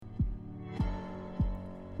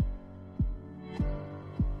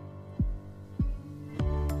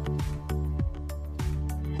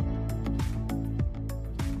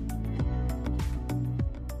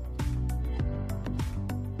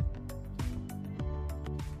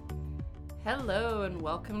Hello and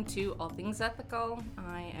welcome to All Things Ethical.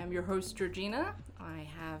 I am your host, Georgina. I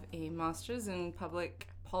have a master's in public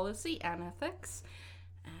policy and ethics,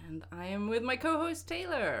 and I am with my co-host,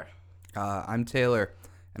 Taylor. I'm Taylor,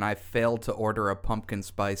 and I failed to order a pumpkin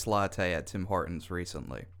spice latte at Tim Hortons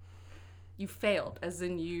recently. You failed, as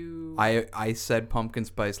in you... I said pumpkin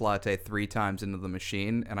spice latte 3 times into the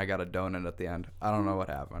machine, and I got a donut at the end. I don't know what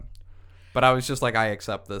happened. But I was just like, I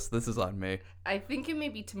accept this. This is on me. I think it may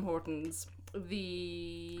be Tim Hortons.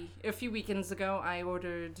 A few weekends ago, I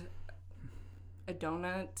ordered a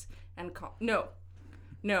donut and No.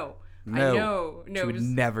 I know. No, She would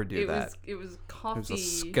never do that. It was coffee. It was a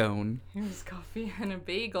scone. It was coffee and a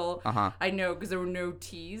bagel. Uh-huh. I know, because there were no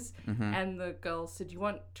teas. Mm-hmm. And the girl said, "You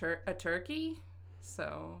want a turkey?"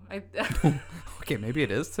 So I... Okay, maybe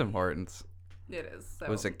it is Tim Hortons. It is. So.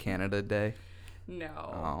 Was it Canada Day?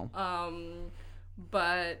 No. Oh.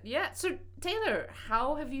 But yeah, so Taylor,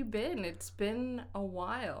 how have you been? It's been a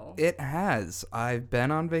while. It has. I've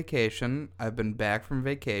been on vacation. I've been back from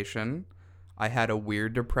vacation. I had a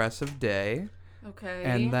weird depressive day. Okay.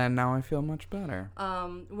 And then now I feel much better.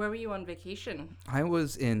 Where were you on vacation? I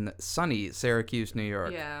was in sunny Syracuse, New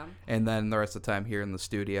York. Yeah. And then the rest of the time here in the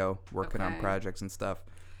studio working on projects and stuff,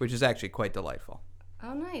 which is actually quite delightful.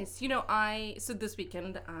 Oh, nice. So this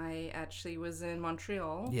weekend I actually was in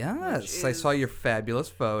Montreal. Yes, I saw your fabulous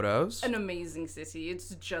photos. An amazing city.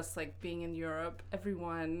 It's just like being in Europe.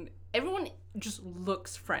 Everyone just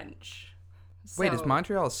looks French. Wait, is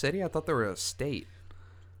Montreal a city? I thought they were a state.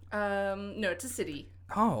 No, it's a city.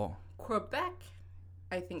 Oh. Quebec,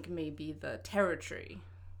 I think, may be the territory.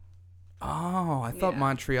 Oh, I thought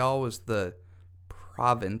Montreal was the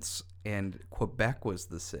province and Quebec was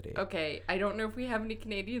the city. Okay, I don't know if we have any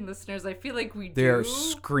Canadian listeners. I feel like we do. They're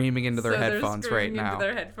screaming into their headphones right now. Into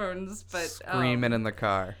their headphones, but screaming in the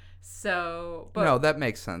car. No, that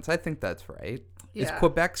makes sense. I think that's right. Yeah. Is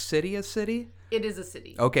Quebec City a city? It is a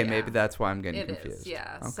city. Okay, yeah. maybe that's why I'm getting it confused. Is,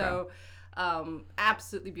 yeah. Okay. So,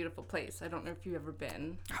 absolutely beautiful place. I don't know if you've ever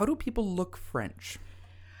been. How do people look French?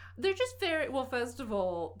 They're just first of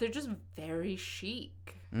all, they're just very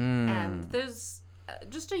chic. And there's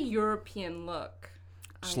just a European look.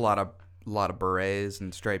 Just a lot of berets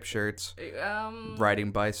and striped shirts.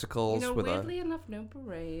 Riding bicycles with weirdly enough, no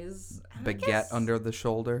berets. Baguette under the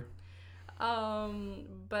shoulder.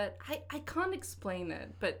 But I can't explain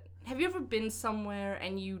it. But have you ever been somewhere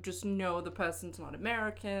and you just know the person's not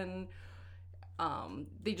American?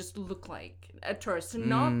 They just look like a tourist, and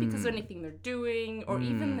not because of anything they're doing, or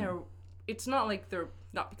even it's not like they're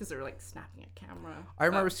not because they're like snapping a camera. I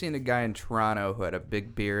remember seeing a guy in Toronto who had a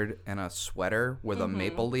big beard and a sweater with a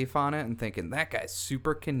maple leaf on it, and thinking that guy's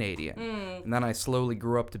super Canadian. And then I slowly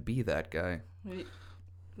grew up to be that guy.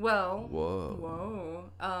 Well, whoa.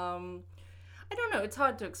 I don't know. It's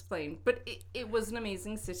hard to explain, but it was an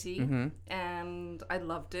amazing city, and I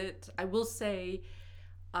loved it. I will say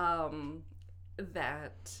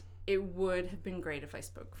that it would have been great if I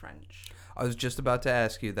spoke French. I was just about to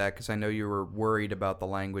ask you that because I know you were worried about the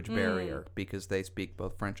language barrier because they speak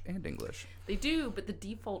both French and English. They do, but the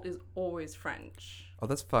default is always French. Oh,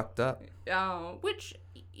 that's fucked up. Which,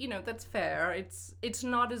 that's fair. It's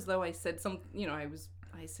not as though I said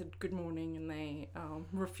I said good morning and they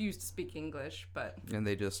refused to speak English, but... And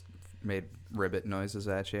they just made ribbit noises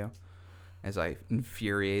at you as I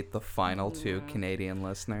infuriate the final 2 Canadian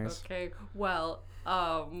listeners. Okay, well...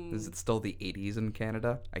 Is it still the 80s in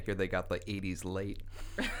Canada? I hear they got the 80s late.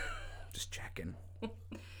 Just checking.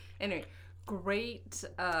 Anyway, great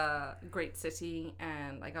city,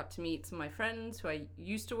 and I got to meet some of my friends who I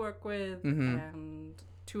used to work with, and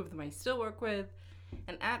 2 of them I still work with.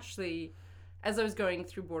 And actually, as I was going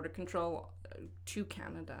through border control to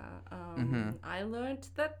Canada, I learned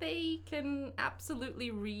that they can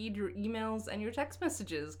absolutely read your emails and your text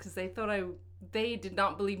messages, because they did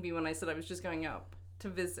not believe me when I said I was just going up to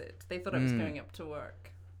visit. They thought I was going up to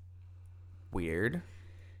work. Weird.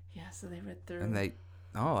 Yeah, so they read through. And I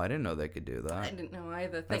didn't know they could do that. I didn't know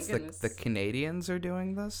either. Thank goodness. The Canadians are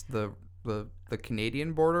doing this? The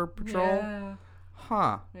Canadian Border Patrol? Yeah.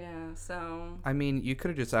 Huh. Yeah, so... I mean, you could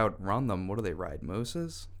have just outrun them. What do they ride,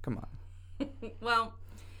 mooses? Come on. Well...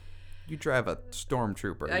 You drive a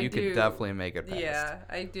stormtrooper. You could definitely make it past. Yeah,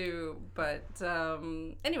 I do. But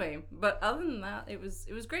anyway, but other than that, it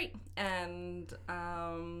was great. And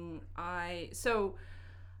so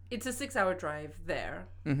it's a 6-hour drive there.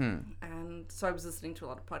 And so I was listening to a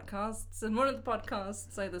lot of podcasts. And one of the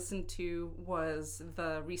podcasts I listened to was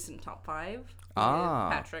the recent Top 5 with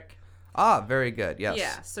Patrick. Ah, very good. Yes.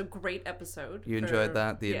 Yeah, so great episode. You enjoyed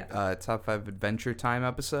that? The top 5 Adventure Time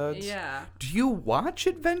episodes? Yeah. Do you watch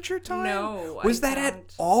Adventure Time? No, Was I that at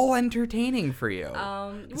don't. all entertaining for you?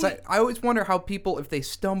 'Cause I always wonder how people, if they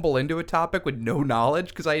stumble into a topic with no knowledge,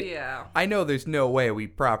 because I know there's no way we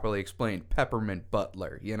properly explained Peppermint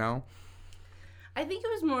Butler, you know? I think it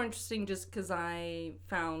was more interesting just because I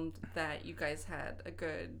found that you guys had a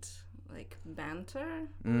good, like, banter.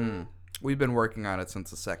 We've been working on it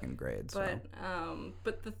since the 2nd grade.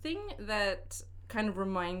 But the thing that kind of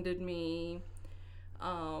reminded me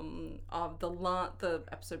of the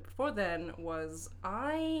episode before then was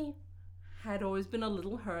I had always been a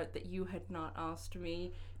little hurt that you had not asked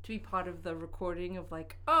me to be part of the recording of,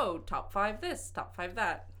 like, oh, top 5 this, top 5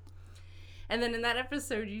 that. And then in that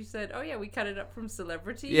episode, you said, oh, yeah, we cut it up from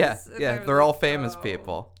celebrities. Yeah, And they're all famous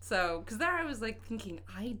people. So, because there I was, like, thinking,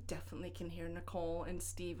 I definitely can hear Nicole and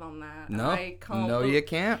Steve on that. No, you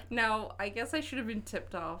can't. Now, I guess I should have been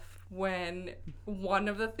tipped off when one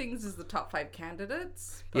of the things is the top 5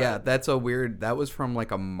 candidates. Yeah, that's a weird, that was from,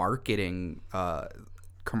 like, a marketing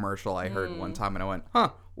commercial I heard one time, and I went, huh,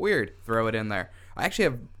 weird, throw it in there. I actually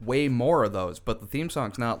have way more of those, but the theme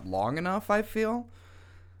song's not long enough, I feel.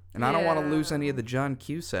 And I don't want to lose any of the John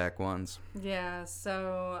Cusack ones. Yeah,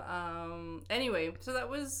 so, anyway, so that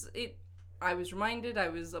was it. I was reminded, I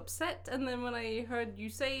was upset, and then when I heard you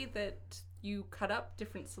say that you cut up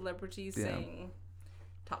different celebrities saying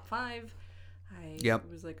top 5, I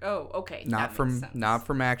was like, oh, okay, not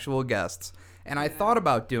from actual guests. And I thought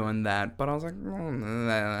about doing that, but I was like,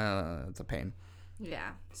 it's a pain.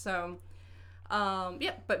 Yeah, so,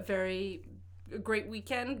 but very great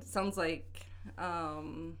weekend. Sounds like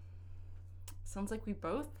we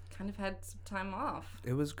both kind of had some time off.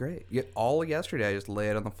 It was great. All yesterday, I just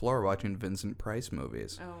laid on the floor watching Vincent Price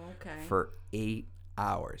movies. Oh, okay. For 8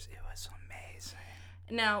 hours. It was amazing.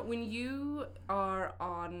 Now, when you are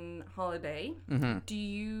on holiday, are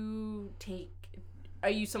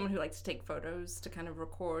you someone who likes to take photos to kind of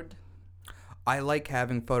record? I like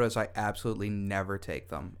having photos. I absolutely never take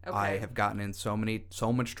them. Okay. I have gotten in so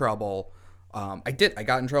much trouble. I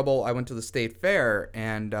got in trouble. I went to the state fair,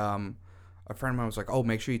 and a friend of mine was like, oh,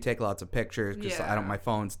 make sure you take lots of pictures because my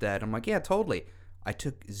phone's dead. I'm like, yeah, totally. I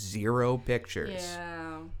took 0 pictures.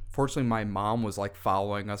 Yeah. Fortunately, my mom was like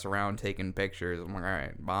following us around taking pictures. I'm like, all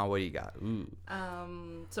right, Mom, what do you got? Ooh.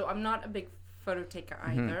 So I'm not a big photo taker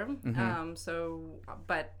either.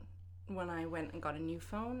 But when I went and got a new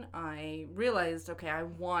phone, I realized, okay, I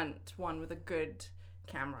want one with a good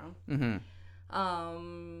camera.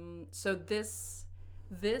 So this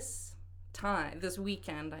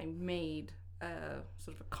weekend, I made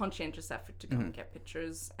sort of a conscientious effort to go and get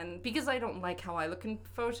pictures. And because I don't like how I look in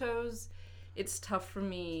photos, it's tough for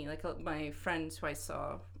me. Like, my friends who I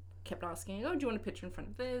saw kept asking, oh, do you want a picture in front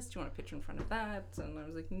of this? Do you want a picture in front of that? And I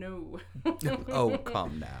was like, no. Oh,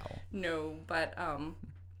 come now. No, but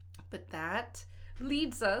that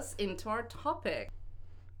leads us into our topic.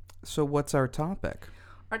 So what's our topic?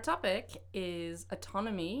 Our topic is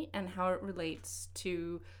autonomy and how it relates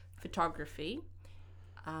to photography.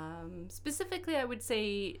 Specifically, I would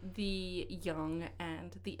say the young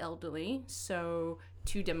and the elderly. So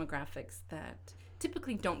 2 demographics that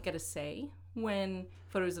typically don't get a say when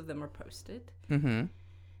photos of them are posted. And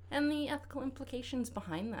the ethical implications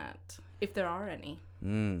behind that, if there are any.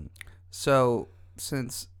 So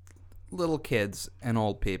since little kids and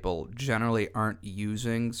old people generally aren't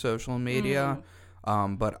using social media,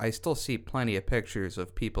 but I still see plenty of pictures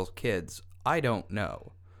of people's kids I don't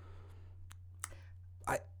know.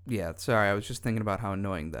 I was just thinking about how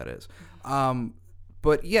annoying that is.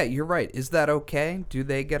 But yeah, you're right. Is that okay? Do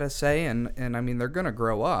they get a say? And I mean, they're going to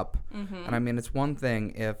grow up. And I mean, it's one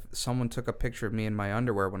thing if someone took a picture of me in my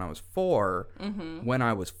underwear when I was 4,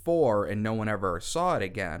 and no one ever saw it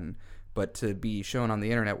again. But to be shown on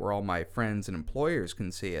the internet where all my friends and employers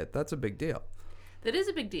can see it, that's a big deal. That is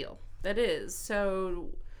a big deal. That is. So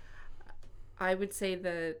I would say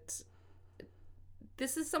that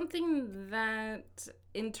this is something that,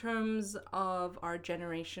 in terms of our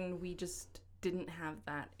generation, we just didn't have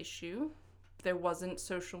that issue. There wasn't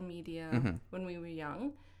social media when we were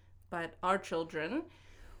young, but our children,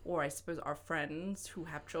 or I suppose our friends who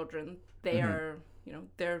have children, they are,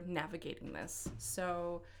 they're navigating this.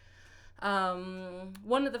 So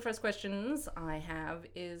one of the first questions I have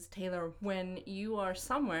is, Taylor, when you are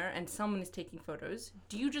somewhere and someone is taking photos,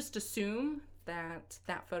 do you just assume that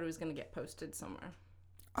that photo is going to get posted somewhere?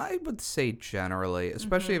 I would say generally,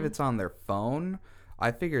 especially if it's on their phone,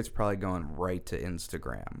 I figure it's probably going right to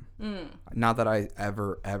Instagram. Not that I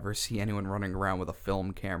ever see anyone running around with a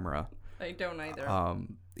film camera. I don't either.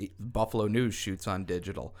 Buffalo News shoots on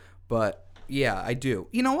digital. But yeah, I do.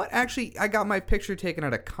 You know what? Actually, I got my picture taken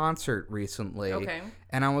at a concert recently. Okay.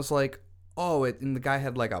 And I was like, oh, and the guy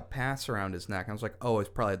had like a pass around his neck. I was like, oh, it's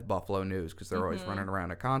probably the Buffalo News because they're always running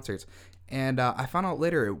around at concerts. And I found out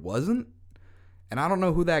later it wasn't. And I don't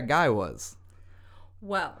know who that guy was.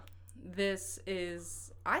 Well,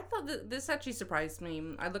 I thought that this actually surprised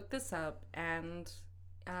me. I looked this up, and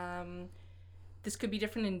this could be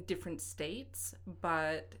different in different states,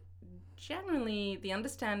 but generally the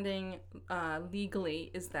understanding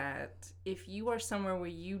legally is that if you are somewhere where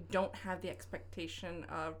you don't have the expectation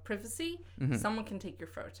of privacy, someone can take your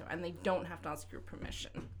photo, and they don't have to ask your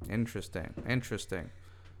permission. Interesting.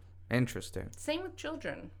 Same with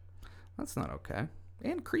children. That's not okay.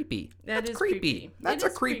 And creepy. That's creepy. That's a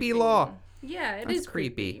creepy law. Yeah, it is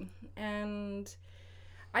creepy. And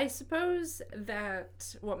I suppose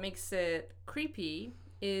that what makes it creepy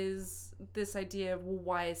is this idea of, well,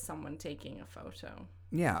 why is someone taking a photo?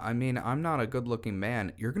 Yeah, I mean, I'm not a good-looking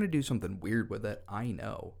man. You're going to do something weird with it. I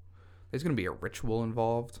know. There's going to be a ritual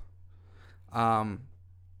involved.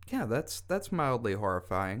 Yeah, that's mildly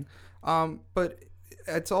horrifying. But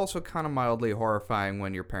it's also kind of mildly horrifying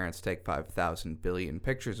when your parents take 5,000 billion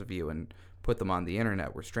pictures of you and put them on the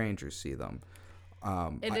internet where strangers see them.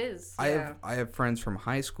 It is. I have friends from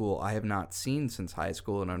high school I have not seen since high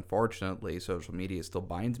school, and unfortunately, social media still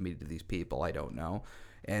binds me to these people I don't know.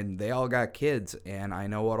 And they all got kids, and I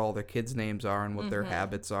know what all their kids' names are and what their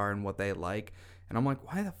habits are and what they like. And I'm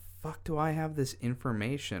like, why the fuck do I have this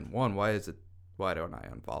information? One, why don't I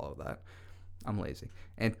unfollow that? I'm lazy.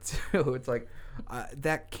 And two, it's like,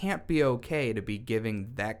 that can't be okay to be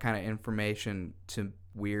giving that kind of information to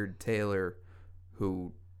Weird Taylor,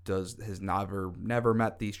 who has never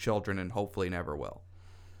met these children and hopefully never will.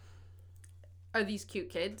 Are these cute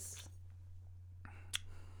kids?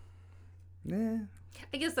 Yeah.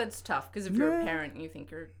 I guess that's tough, because if you're a parent and you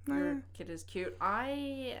think your kid is cute.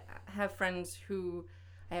 I have friends who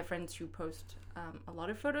post a lot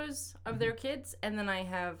of photos of their kids, and then I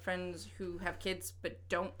have friends who have kids but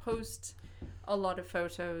don't post a lot of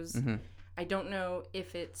photos. I don't know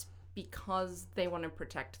if it's because they want to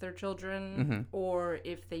protect their children, or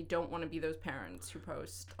if they don't want to be those parents who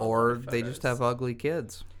post a lot of they just have ugly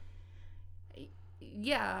kids.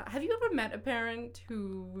 Yeah. Have you ever met a parent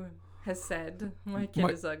who has said, my kid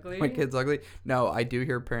is ugly? My kid's ugly? No, I do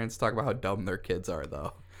hear parents talk about how dumb their kids are,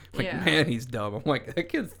 though. Like, man, he's dumb. I'm like, that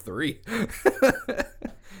kid's 3.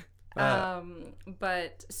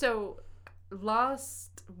 But so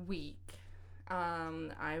last week,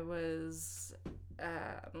 I was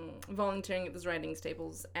volunteering at this riding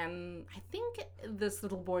stables, and I think this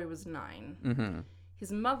little boy was 9.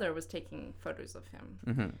 His mother was taking photos of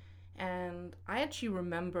him. And I actually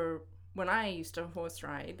remember when I used to horse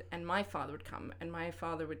ride, and my father would come, and my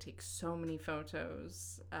father would take so many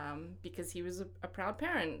photos because he was a proud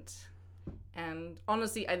parent. And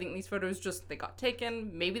honestly, I think these photos they got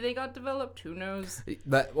taken. Maybe they got developed. Who knows?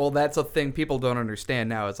 That's a thing people don't understand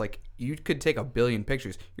now. It's like, you could take 1 billion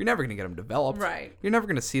pictures. You're never going to get them developed. Right. You're never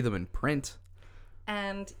going to see them in print.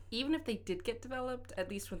 And even if they did get developed, at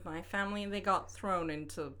least with my family, they got thrown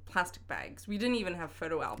into plastic bags. We didn't even have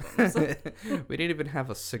photo albums. We didn't even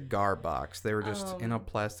have a cigar box. They were just in a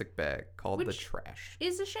plastic bag called the trash.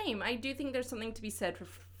 Is a shame. I do think there's something to be said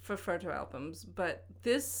for photo albums, but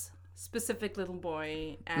this specific little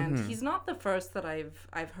boy, and he's not the first that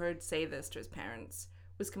I've heard say this to his parents,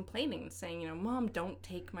 was complaining, saying, Mom, don't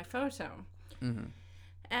take my photo.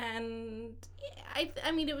 And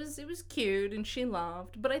I mean, it was cute, and she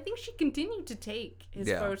laughed, but I think she continued to take his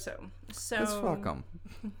photo. So just fuck him.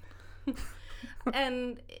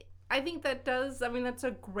 And I think that's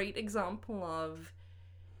a great example of,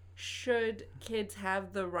 should kids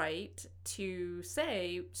have the right to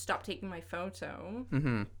say, stop taking my photo?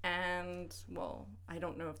 And, well, I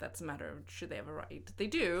don't know if that's a matter of should they have a right. They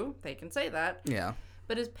do. They can say that. Yeah.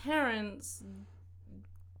 But as parents,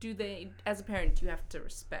 as a parent, do you have to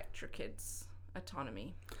respect your kid's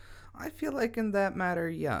autonomy? I feel like in that matter,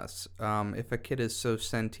 yes. If a kid is so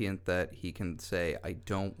sentient that he can say, I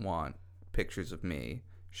don't want pictures of me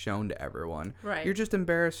shown to everyone, right, you're just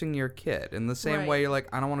embarrassing your kid. In the same way, you're like,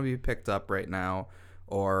 I don't want to be picked up right now,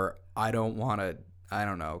 or I don't want to, I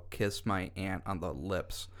don't know, kiss my aunt on the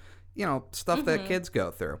lips. Stuff that kids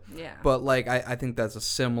go through. Yeah. But, like, I think that's a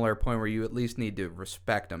similar point where you at least need to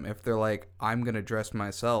respect them. If they're like, I'm going to dress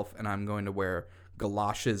myself and I'm going to wear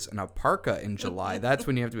galoshes and a parka in July, that's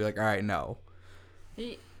when you have to be like, all right, no.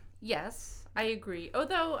 Yes, I agree.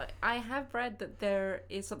 Although I have read that there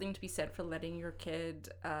is something to be said for letting your kid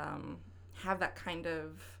have that kind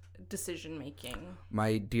of decision making.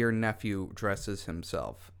 My dear nephew dresses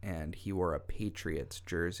himself, and he wore a Patriots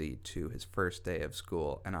jersey to his first day of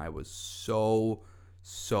school, and I was so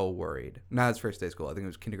worried. Not his first day of school. I think it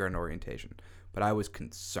was kindergarten orientation. But I was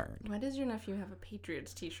concerned. Why does your nephew have a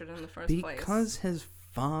Patriots t-shirt in the first place? Because his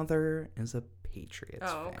father is a Patriots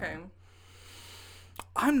fan. Okay.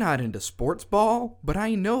 I'm not into sports ball, but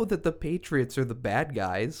I know that the Patriots are the bad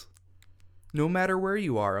guys. No matter where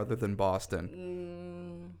you are other than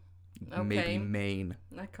Boston. Okay. Maybe Maine.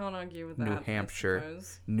 I can't argue with that. New Hampshire.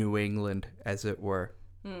 New England, as it were.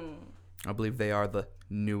 I believe they are the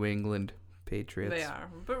New England Patriots. They are.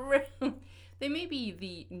 But they may be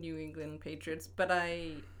the New England Patriots, but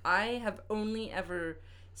I have only ever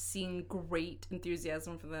seen great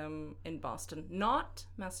enthusiasm for them in Boston. Not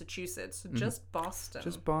Massachusetts, just Boston.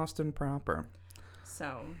 Just Boston proper.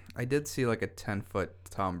 So I did see like a 10-foot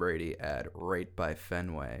Tom Brady ad right by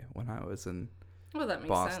Fenway when I was in that makes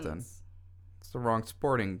Boston. Sense. It's the wrong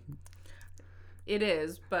sporting. It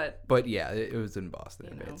is, but yeah, it was in Boston.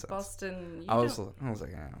 It made sense. Boston. I was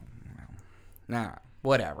like, nah,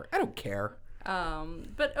 whatever. I don't care.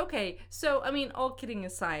 But okay. So I mean, all kidding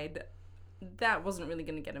aside, that wasn't really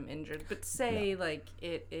going to get him injured. But say like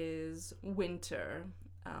it is winter.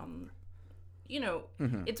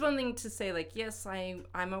 It's one thing to say like, yes, I'm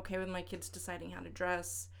okay with my kids deciding how to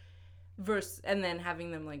dress, and then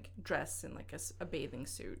having them like dress in like a bathing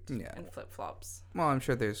suit and flip flops. Well, I'm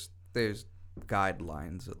sure there's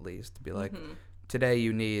guidelines at least to be like, today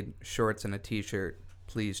you need shorts and a t-shirt.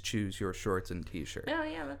 Please choose your shorts and t-shirt. Oh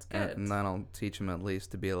yeah, that's good. And then I'll teach them at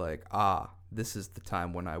least to be like, this is the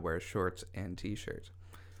time when I wear shorts and t-shirt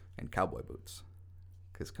and cowboy boots.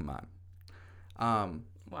 Because come on.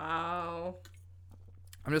 Wow.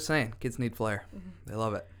 I'm just saying, kids need flair. They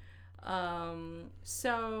love it.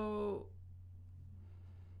 So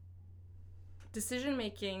decision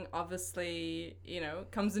making obviously,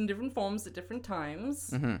 comes in different forms at different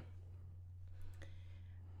times.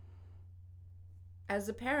 As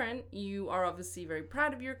a parent, you are obviously very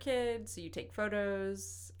proud of your kids, so you take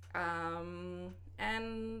photos.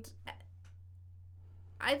 And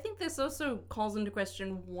I think this also calls into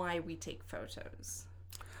question why we take photos.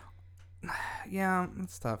 Yeah,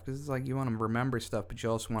 it's tough because it's like you want to remember stuff, but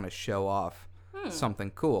you also want to show off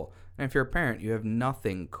something cool. And if you're a parent, you have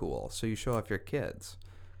nothing cool, so you show off your kids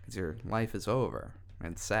because your life is over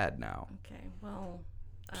and it's sad now. Okay, well,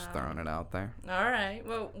 just throwing it out there. All right.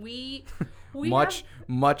 Well, we much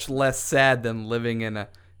less sad than living in a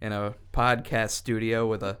podcast studio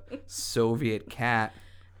with a Soviet cat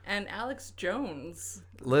and Alex Jones.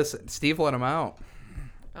 Listen, Steve let him out.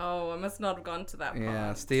 Oh, I must not have gone to that part.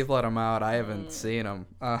 Yeah, Steve let him out. I haven't seen him.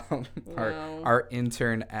 Our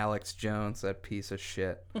intern, Alex Jones, that piece of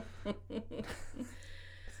shit.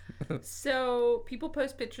 So, people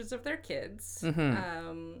post pictures of their kids.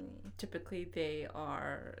 Typically, they're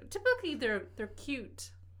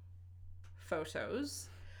cute photos.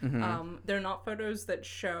 They're not photos that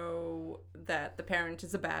show that the parent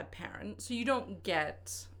is a bad parent. So, you don't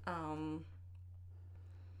get...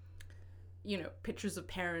 pictures of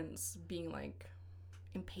parents being like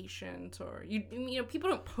impatient, or people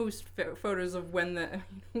don't post photos of when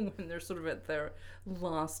they're sort of at their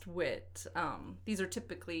last wit. These are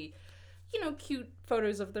typically, cute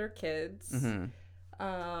photos of their kids.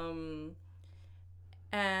 But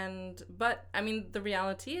I mean, the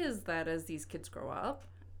reality is that as these kids grow up,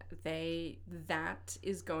 that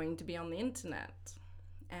is going to be on the internet,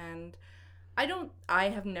 and I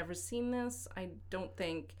have never seen this. I don't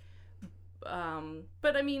think.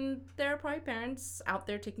 But I mean, there are probably parents out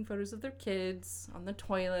there taking photos of their kids on the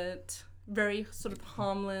toilet, very sort of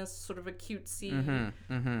harmless, sort of a cutesy.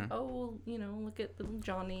 Oh, look at little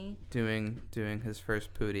Johnny doing his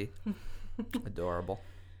first pootie. Adorable.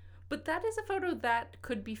 But that is a photo that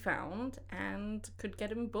could be found and could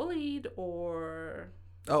get him bullied or.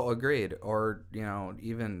 Oh, agreed. Or,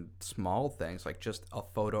 even small things like just a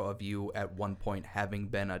photo of you at one point having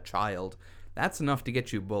been a child. That's enough to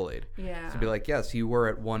get you bullied. Yeah. To be like, yes, you were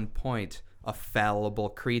at one point a fallible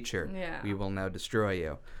creature. Yeah. We will now destroy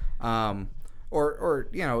you. Or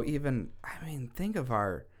even, I mean, think of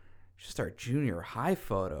our junior high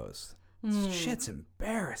photos. Shit's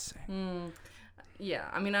embarrassing. Yeah,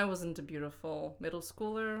 I mean, I wasn't a beautiful middle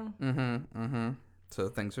schooler. So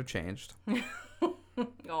things have changed.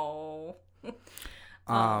 Oh.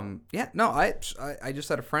 I just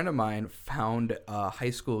had a friend of mine found a high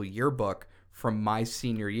school yearbook from my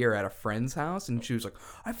senior year at a friend's house, and she was like,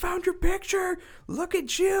 I found your picture, look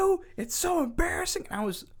at you, it's so embarrassing. And I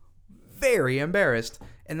was very embarrassed,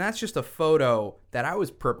 and that's just a photo that I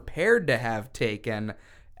was prepared to have taken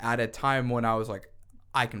at a time when I was like,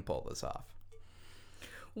 I can pull this off.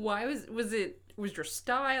 Why was your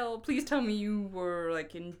style? Please tell me you were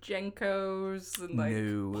like in Jenkos and like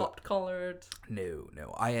No. popped collared. No.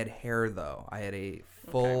 I had hair though. I had a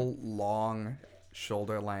full, long,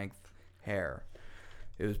 shoulder length hair.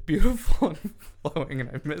 It was beautiful and flowing, and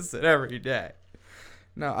I miss it every day.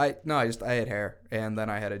 I had hair, and then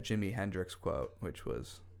I had a Jimi Hendrix quote, which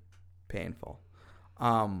was painful.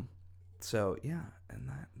 So yeah, and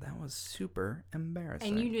that was super embarrassing.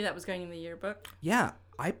 And you knew that was going in the yearbook? Yeah,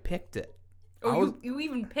 I picked it. Oh, you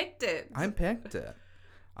even picked it. I picked it.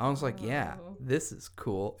 I was like, yeah, this is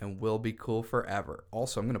cool and will be cool forever.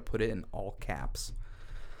 Also, I'm going to put it in all caps.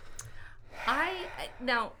 I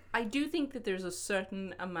do think that there's a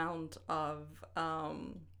certain amount of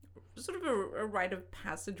sort of a rite of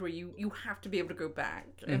passage where you have to be able to go back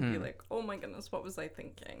and be like, oh my goodness, what was I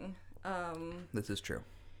thinking? This is true.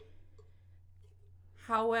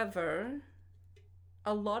 However,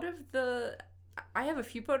 a lot of I have a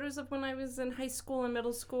few photos of when I was in high school and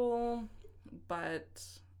middle school, but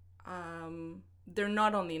they're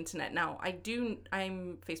not on the internet. Now,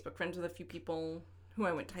 I'm Facebook friends with a few people who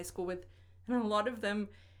I went to high school with, and a lot of them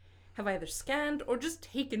have either scanned or just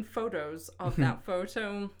taken photos of that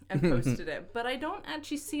photo and posted it. But I don't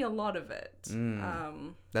actually see a lot of it.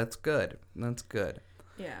 That's good.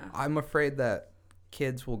 Yeah. I'm afraid that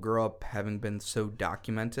kids will grow up having been so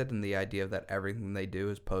documented, and the idea that everything they do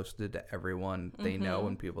is posted to everyone they know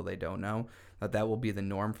and people they don't know, that will be the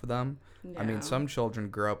norm for them. Yeah. I mean, some children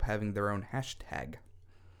grow up having their own hashtag.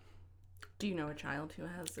 Do you know a child who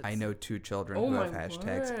has it? I know 2 children who have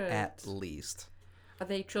hashtags at least. Are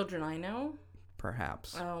they children I know?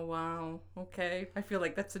 Perhaps. Oh, wow. Okay. I feel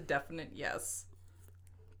like that's a definite yes.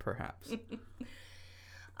 Perhaps.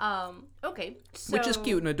 Okay. So, which is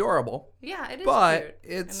cute and adorable. Yeah, it is but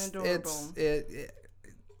cute and adorable.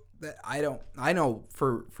 I know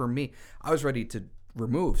for me, I was ready to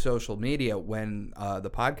remove social media when the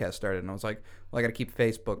podcast started, and I was like, well, I got to keep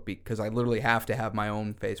Facebook because I literally have to have my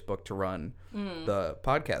own Facebook to run the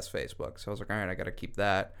podcast Facebook. So I was like, all right, I got to keep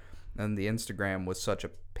that. And the Instagram was such a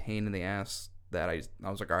pain in the ass that I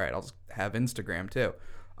was like, all right, I'll just have Instagram too.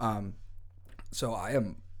 So I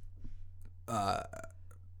am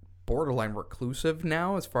borderline reclusive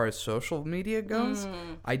now as far as social media goes.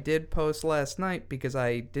 I did post last night because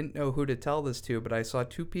I didn't know who to tell this to, but I saw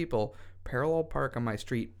 2 people parallel park on my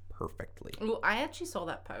street perfectly. Well, I actually saw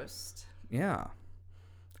that post. Yeah.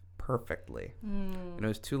 Perfectly. And it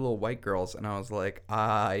was 2 little white girls, and I was like,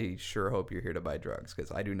 I sure hope you're here to buy drugs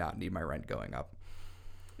because I do not need my rent going up.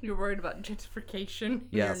 You're worried about gentrification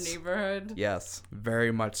in your neighborhood? Yes,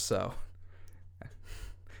 very much so.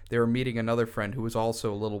 They were meeting another friend who was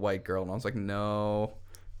also a little white girl, and I was like, no.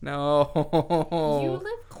 You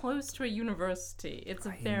live close to a university. It's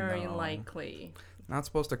very likely. Not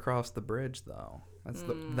supposed to cross the bridge, though.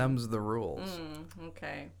 Them's the rules.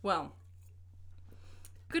 Okay. Well,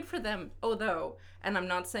 good for them. Although, and I'm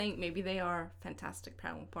not saying maybe they are fantastic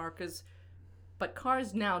parallel parkers, but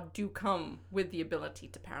cars now do come with the ability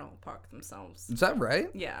to parallel park themselves. Is that right?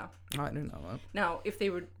 Yeah. Oh, I didn't know that. Now, if they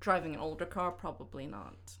were driving an older car, probably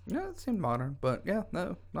not. Yeah, it seemed modern, but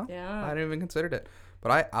no. Yeah. I hadn't even considered it.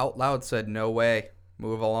 But I out loud said, no way,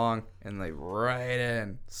 move along. And they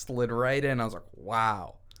slid right in. I was like,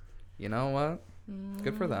 wow. You know what?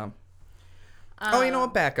 Good for them. You know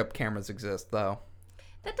what? Backup cameras exist, though.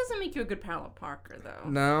 That doesn't make you a good parallel parker, though.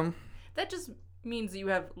 No. That just means that you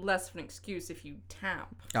have less of an excuse if you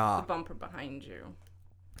tap the bumper behind you.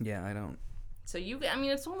 Yeah, I don't. So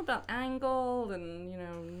it's all about angle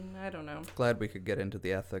and, I don't know. Glad we could get into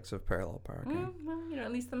the ethics of parallel parking. Well,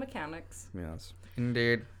 at least the mechanics. Yes,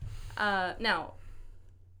 indeed. Now,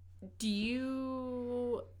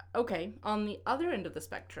 on the other end of the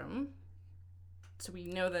spectrum, so we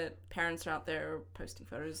know that parents are out there posting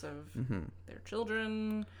photos of their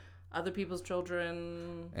children, other people's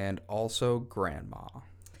children. And also grandma.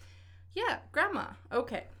 Yeah, grandma.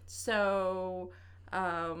 Okay. So,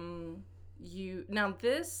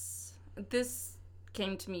 this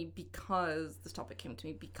came to me because, this topic came to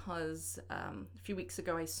me because a few weeks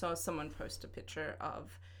ago I saw someone post a picture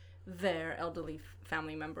of their elderly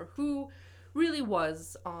family member who really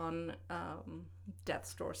was on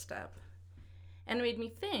death's doorstep. And it made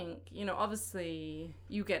me think, obviously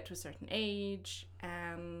you get to a certain age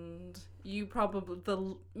and you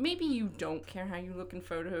maybe you don't care how you look in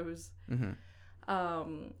photos.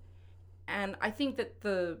 And I think that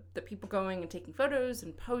the people going and taking photos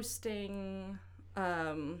and posting,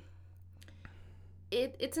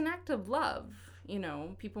 it's an act of love.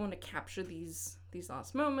 People want to capture these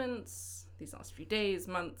last moments, these last few days,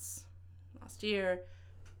 months, last year.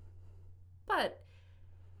 But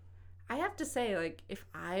I have to say, like, if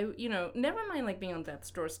I, never mind, like, being on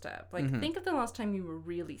death's doorstep. Like, think of the last time you were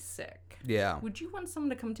really sick. Yeah. Would you want someone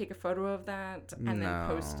to come take a photo of that and then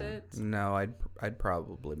post it? No, I'd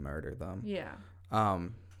probably murder them. Yeah.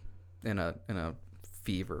 In a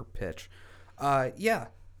fever pitch. Yeah.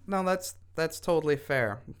 No, that's totally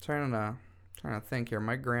fair. I'm trying to think here.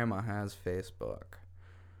 My grandma has Facebook,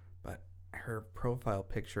 but her profile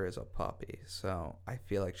picture is a puppy, so I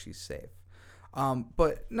feel like she's safe.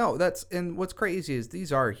 But no, and what's crazy is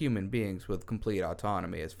these are human beings with complete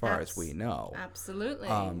autonomy as far as we know. Absolutely.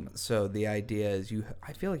 So the idea is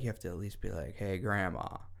I feel like you have to at least be like, hey, grandma,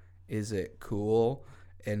 is it cool?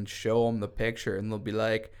 And show them the picture, and they'll be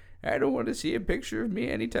like, I don't want to see a picture of me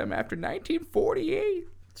anytime after 1948.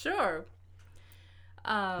 Sure.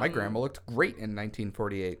 My grandma looked great in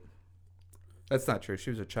 1948. That's not true.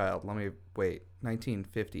 She was a child.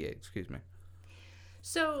 1958, excuse me.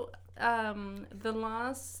 So, the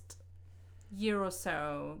last year or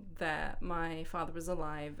so that my father was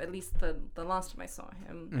alive, at least the last time I saw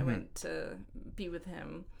him, I went to be with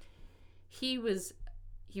him. He was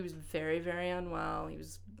very, very unwell. He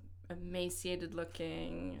was emaciated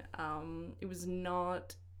looking. It was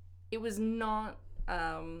not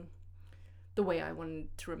the way I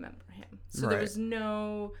wanted to remember him. So there was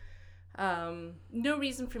no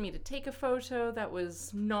reason for me to take a photo. That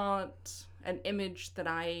was not an image that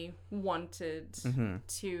I wanted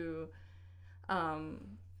to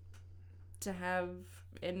have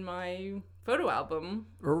in my photo album.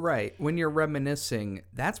 Right. When you're reminiscing,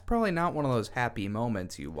 that's probably not one of those happy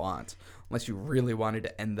moments you want, unless you really wanted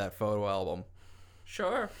to end that photo album.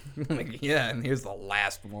 Sure. Like, yeah, and here's the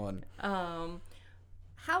last one.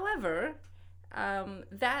 However,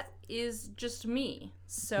 that is just me.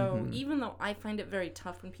 So even though I find it very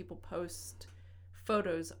tough when people post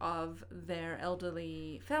photos of their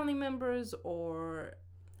elderly family members, or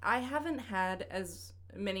I haven't had as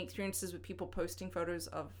many experiences with people posting photos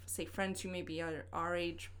of, say, friends who may be our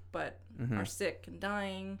age but are sick and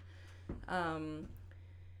dying.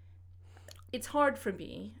 It's hard for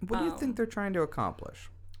me. What do you think they're trying to accomplish?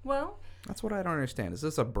 Well, that's what I don't understand. Is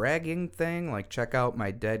this a bragging thing? Like, check out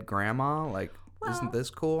my dead grandma? Like, isn't this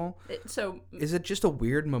cool? Is it just a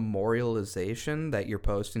weird memorialization that you're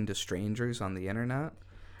posting to strangers on the internet?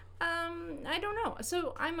 I don't know.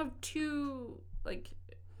 So I'm of two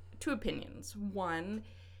opinions. One,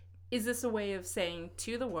 is this a way of saying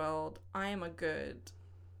to the world, I am a good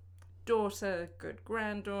daughter, good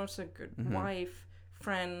granddaughter, good wife,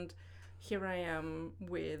 friend. Here I am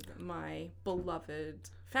with my beloved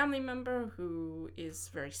family member who is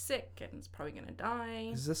very sick and is probably going to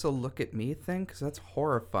die. Is this a look at me thing? Because that's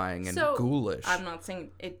horrifying and ghoulish. I'm not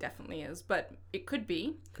saying it definitely is, but it could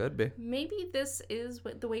be. Could be. Maybe this is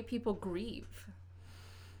the way people grieve.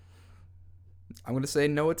 I'm going to say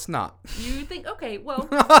no, it's not. You think, okay, well.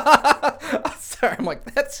 Sorry, I'm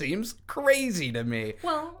like, that seems crazy to me.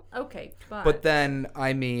 Well, okay, but then,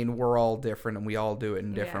 I mean, we're all different and we all do it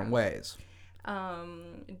in different ways. Now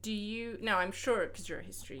I'm sure, because you're a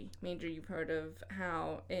history major, you've heard of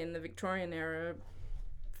how in the Victorian era,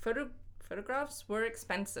 photographs were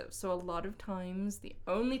expensive. So a lot of times, the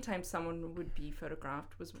only time someone would be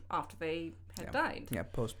photographed was after they had died. Yeah,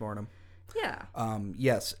 post-mortem. Yeah.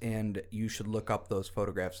 Yes, and you should look up those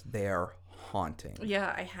photographs. They are haunting.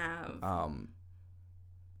 Yeah, I have.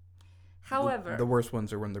 However, the worst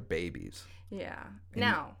ones are when they're babies. Yeah. And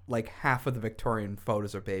now, like half of the Victorian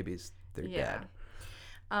photos are babies. They're dead.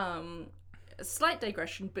 A slight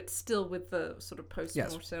digression, but still with the sort of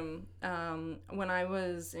post-mortem. Yes. When I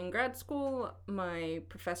was in grad school, my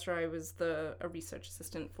professor I was a research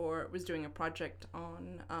assistant for was doing a project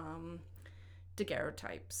on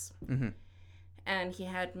daguerreotypes. And he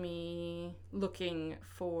had me looking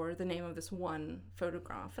for the name of this one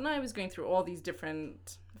photograph. And I was going through all these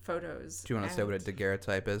different photos. Do you want to say what a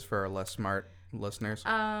daguerreotype is for our less smart listeners?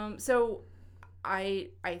 So I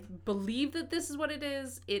believe that this is what it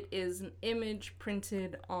is. It is an image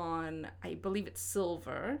printed on, I believe it's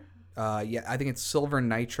silver. Yeah, I think it's silver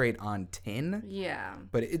nitrate on tin. Yeah.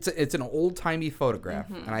 But it's an old-timey photograph.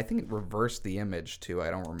 And I think it reversed the image, too. I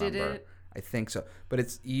don't remember. Did it? I think so. But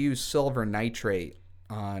you use silver nitrate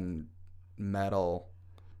on metal.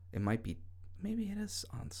 It might be, maybe it is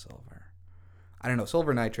on silver. I don't know.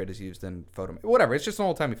 Silver nitrate is used in photo. Whatever. It's just an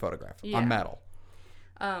old-timey photograph on metal.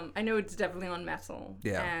 I know it's definitely on metal.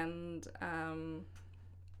 Yeah. And I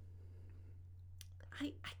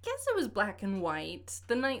guess it was black and white.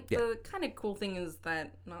 The kind of cool thing is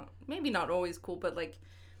that, maybe not always cool, but like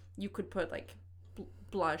you could put like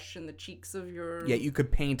blush in the cheeks of your... Yeah, you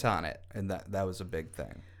could paint on it, and that was a big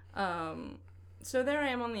thing. so there I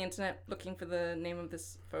am on the internet looking for the name of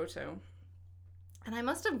this photo. And I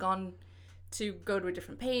must have gone to go to a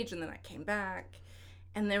different page, and then I came back,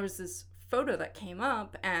 and there was this photo that came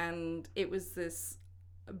up, and it was this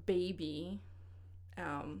baby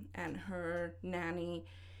and her nanny,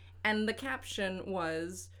 and the caption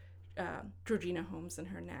was Georgina Holmes and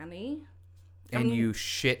her nanny. And you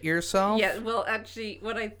shit yourself? Yeah, well, actually,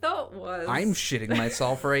 what I thought was... I'm shitting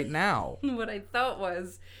myself right now. What I thought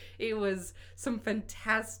was, it was some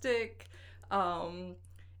fantastic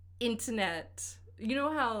internet... You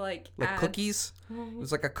know how, like ads... cookies? It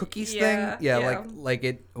was like a cookies thing? Yeah. Like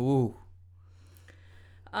it... Ooh.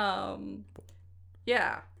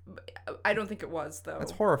 Yeah. I don't think it was, though.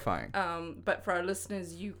 That's horrifying. But for our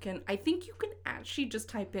listeners, I think you can actually just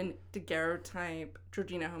type in daguerreotype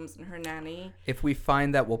Georgina Holmes and her nanny. If we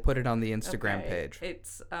find that, we'll put it on the Instagram page.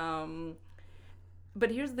 It's, but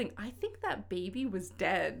here's the thing. I think that baby was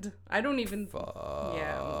dead. I don't even... Fuck.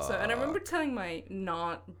 Yeah. So, and I remember telling my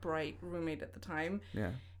not bright roommate at the time.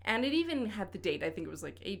 Yeah. And it even had the date. I think it was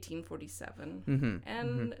like 1847. Mm-hmm.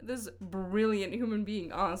 And this brilliant human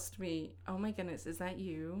being asked me, "Oh my goodness, is that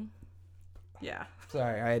you?" Yeah.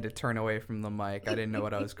 Sorry, I had to turn away from the mic. I didn't know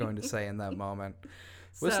what I was going to say in that moment.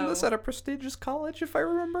 Wasn't this at a prestigious college, if I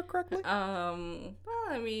remember correctly? Well,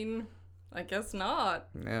 I mean, I guess not.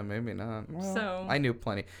 Yeah, maybe not. Well, so I knew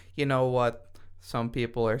plenty. You know what? Some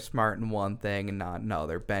people are smart in one thing and not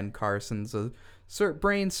another. Ben Carson's a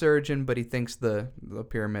brain surgeon, but he thinks the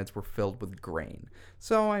pyramids were filled with grain.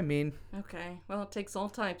 So, I mean... Okay. Well, it takes all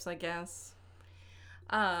types, I guess.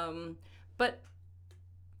 But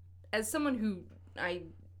as someone who... I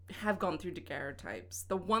have gone through daguerreotypes,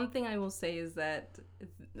 the one thing I will say is that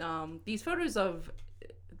these photos of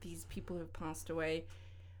these people who have passed away,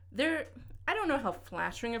 they're... I don't know how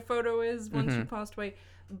flattering a photo is once you passed away,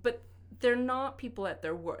 but they're not people at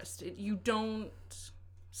their worst. You don't...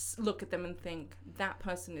 look at them and think that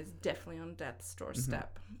person is definitely on death's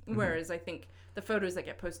doorstep. Whereas I think the photos that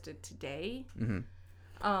get posted today,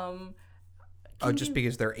 just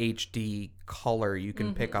because they're HD color, you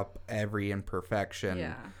can pick up every imperfection.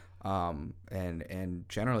 Yeah. And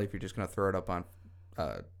generally, if you're just gonna throw it up on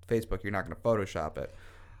Facebook, you're not gonna Photoshop it.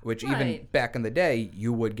 Which even back in the day,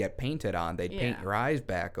 you would get painted on. They'd paint your eyes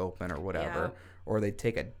back open or whatever. Yeah. Or they'd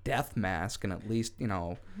take a death mask and at least,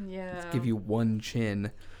 give you one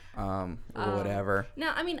chin or whatever.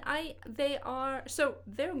 Now, I mean,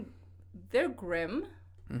 they're grim.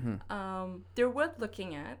 They're worth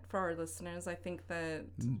looking at for our listeners. I think that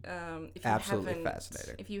if you absolutely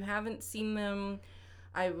fascinating. If you haven't seen them,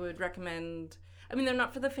 I would recommend. I mean, they're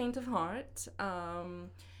not for the faint of heart.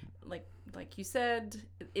 Like you said,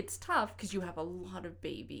 it's tough because you have a lot of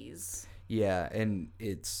babies. Yeah, and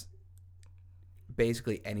it's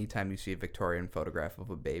basically anytime you see a Victorian photograph of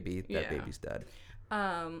a baby, that baby's dead.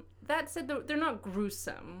 That said, they're not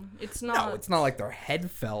gruesome. It's not. No, it's not like their head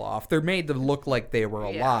fell off. They're made to look like they were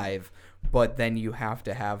alive, but then you have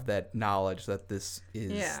to have that knowledge that this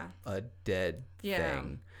is a dead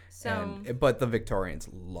thing. So, but the Victorians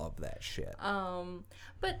love that shit.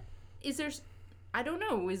 But is there? I don't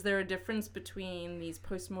know. Is there a difference between these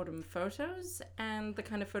postmortem photos and the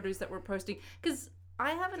kind of photos that we're posting? Because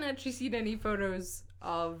I haven't actually seen any photos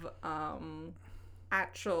of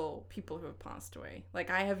actual people who have passed away. Like,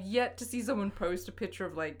 I have yet to see someone post a picture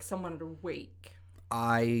of, like, someone at a wake.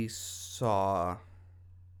 I saw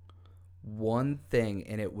one thing,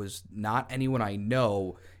 and it was not anyone I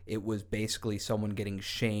know. It was basically someone getting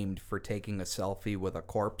shamed for taking a selfie with a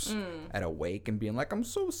corpse at a wake and being like, "I'm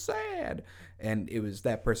so sad." And it was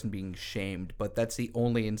that person being shamed. But that's the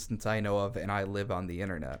only instance I know of, and I live on the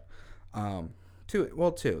internet.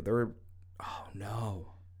 Two. There were... Oh, no.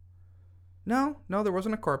 No, there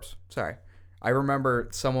wasn't a corpse. Sorry. I remember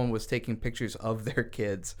someone was taking pictures of their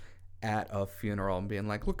kids at a funeral and being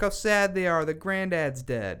like, "Look how sad they are. The granddad's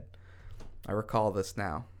dead." I recall this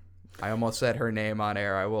now. I almost said her name on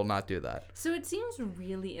air. I will not do that. So it seems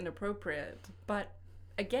really inappropriate. But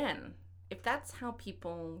again, if that's how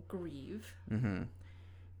people grieve,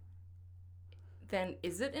 then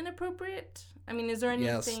is it inappropriate? I mean, is there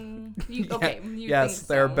anything... Yes,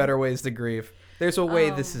 there are better ways to grieve. There's a way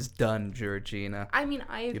this is done, Georgina. I mean,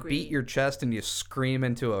 I agree. You beat your chest and you scream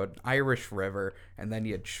into an Irish river, and then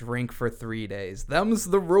you drink for 3 days. Them's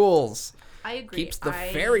the rules. I agree. Keeps the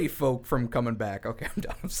fairy folk from coming back. Okay, I'm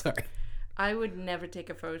done. I'm sorry. I would never take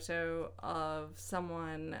a photo of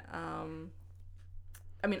someone...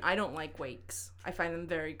 I mean, I don't like wakes. I find them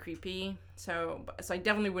very creepy. So I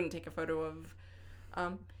definitely wouldn't take a photo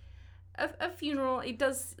of... a funeral, it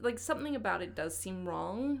does, like, something about it does seem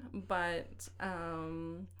wrong, but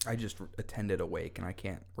I just attended a wake and I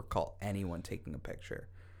can't recall anyone taking a picture.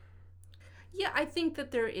 yeah, I think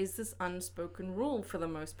that there is this unspoken rule for the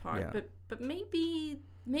most part, Yeah. but maybe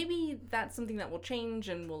that's something that will change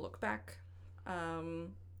and we'll look back.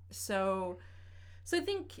 So I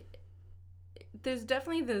think there's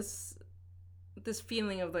definitely this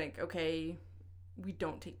feeling of, like, okay, we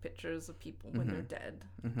don't take pictures of people when they're dead.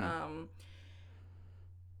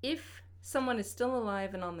 If someone is still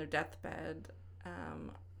alive and on their deathbed,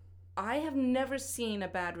 I have never seen a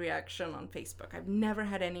bad reaction on Facebook. I've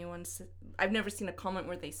never seen a comment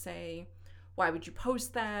where they say, why would you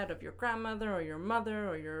post that of your grandmother or your mother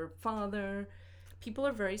or your father? People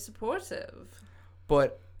are very supportive.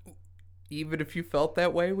 But even if you felt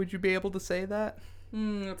that way, would you be able to say that?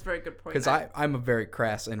 That's a very good point. Because I'm a very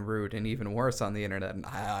crass and rude and even worse on the internet. And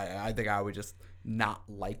I think I would just not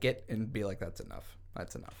like it and be like, that's enough.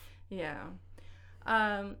 That's enough. Yeah.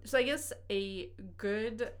 So I guess a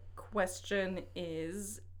good question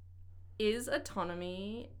is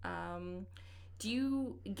autonomy, do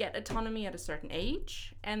you get autonomy at a certain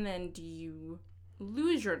age? And then do you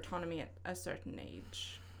lose your autonomy at a certain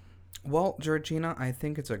age? Well, Georgina, I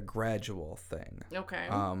think it's a gradual thing. Okay.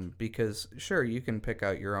 Because, sure, you can pick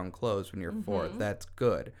out your own clothes when you're 4. That's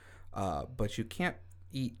good. But you can't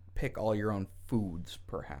pick all your own foods,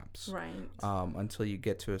 perhaps. Right. Until you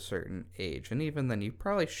get to a certain age. And even then, you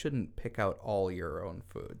probably shouldn't pick out all your own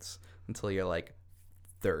foods until you're, like,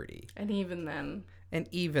 30. And even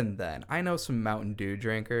then. I know some Mountain Dew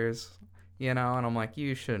drinkers, and I'm like,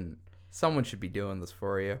 you shouldn't. Someone should be doing this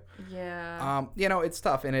for you. Yeah. It's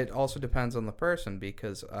tough, and it also depends on the person,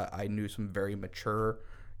 because I knew some very mature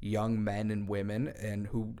young men and women and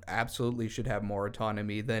who absolutely should have more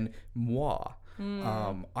autonomy than moi.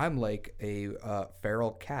 I'm like a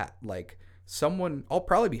feral cat. Like, I'll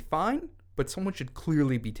probably be fine, but someone should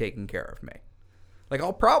clearly be taking care of me. Like,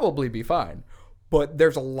 I'll probably be fine, but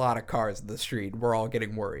there's a lot of cars in the street. We're all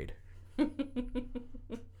getting worried.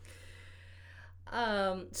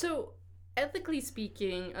 So ethically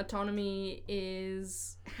speaking, autonomy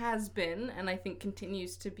has been, and I think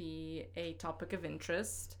continues to be, a topic of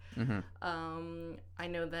interest. I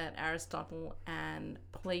know that Aristotle and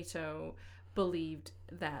Plato believed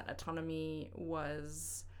that autonomy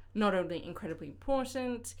was not only incredibly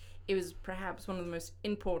important, it was perhaps one of the most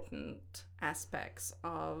important aspects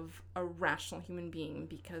of a rational human being,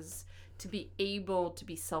 because to be able to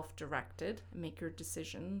be self-directed, make your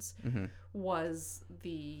decisions, was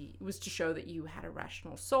to show that you had a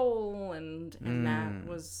rational soul, and that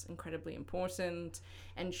was incredibly important,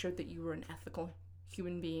 and showed that you were an ethical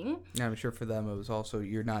human being. Yeah, I'm sure for them it was also,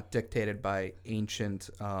 you're not dictated by ancient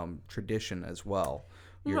tradition as well.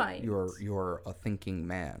 Right. You're a thinking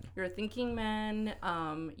man. You're a thinking man.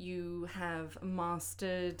 You have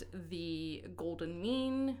mastered the golden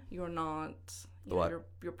mean. You're not.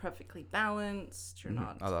 You're perfectly balanced. You're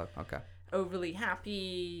not Okay. overly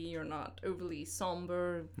happy. You're not overly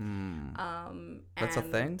somber. That's a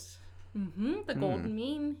thing? The golden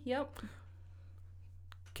mean. Yep.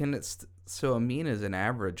 So a mean is an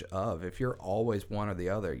average of. If you're always one or the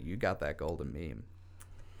other, you got that golden mean.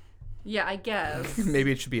 Yeah, I guess.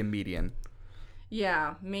 Maybe it should be a median.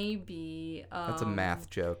 Yeah, maybe. That's a math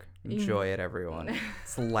joke. Enjoy it, everyone.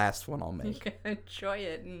 It's the last one I'll make. Enjoy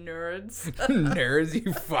it, nerds. Nerds,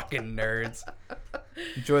 you fucking nerds.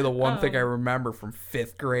 Enjoy the one thing I remember from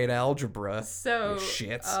 5th grade algebra. So,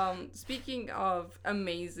 shits. Speaking of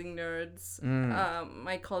amazing nerds,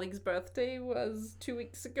 my colleague's birthday was 2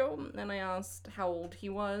 weeks ago, and I asked how old he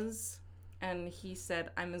was. And he said,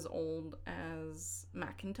 I'm as old as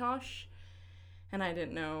Macintosh. And I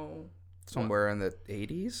didn't know. Somewhere in the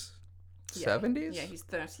 80s? 70s? Yeah, he's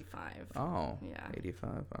 35. Oh. Yeah.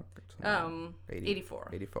 85? 84.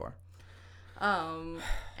 84.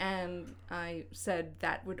 And I said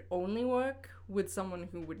that would only work with someone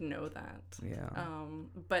who would know that. Yeah.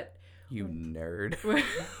 But... You nerd.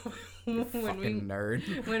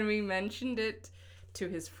 Nerd. When we mentioned it to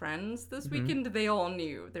his friends this weekend, they all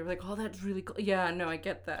knew. They were like, oh, that's really cool. Yeah, no, I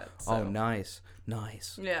get that. So. Oh, nice.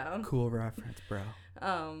 Yeah. Cool reference, bro.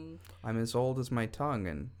 I'm as old as my tongue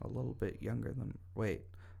and a little bit younger than... Wait.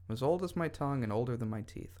 I'm as old as my tongue and older than my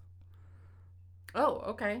teeth. Oh,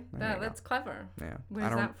 okay. That's clever. Yeah.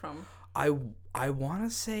 Where's that from? I want to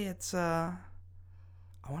say it's... I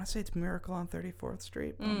want to say it's Miracle on 34th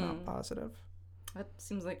Street, but I'm not positive. That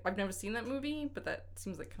seems like... I've never seen that movie, but that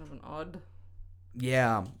seems like kind of an odd...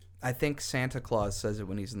 Yeah, I think Santa Claus says it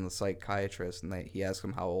when he's in the psychiatrist, and he asks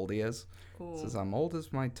him how old he is. Cool. He says, I'm old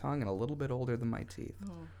as my tongue and a little bit older than my teeth.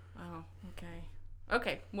 Oh, wow. Okay.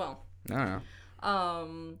 Okay, well. I don't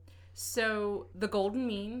know. So the golden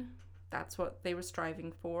mean, that's what they were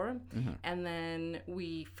striving for. Mm-hmm. And then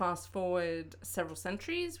we fast forward several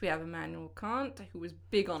centuries. We have Immanuel Kant, who was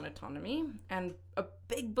big on autonomy and a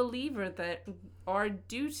big believer that our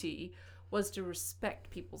duty was to respect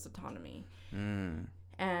people's autonomy.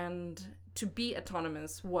 And to be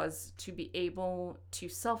autonomous was to be able to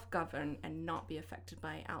self-govern and not be affected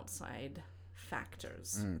by outside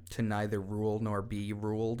factors. To neither rule nor be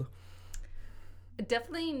ruled.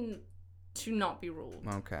 Definitely to not be ruled.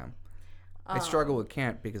 Okay. I struggle with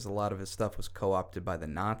Kant because a lot of his stuff was co-opted by the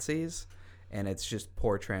Nazis, and it's just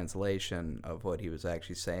poor translation of what he was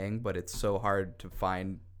actually saying, but it's so hard to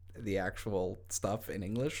find the actual stuff in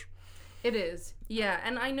English. It is. Yeah,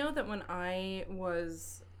 and I know that when I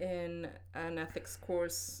was in an ethics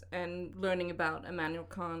course and learning about Immanuel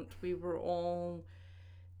Kant, we were all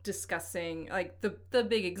discussing, like, the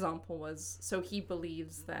big example was, so he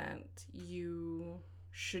believes that you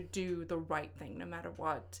should do the right thing no matter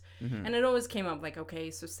what. And it always came up like,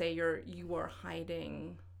 okay, so say you are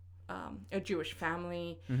hiding a Jewish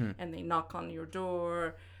family and they knock on your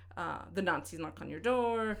door, the Nazis knock on your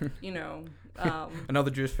door, you know.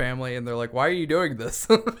 Another Jewish family, and they're like, why are you doing this?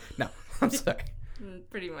 No, I'm sorry.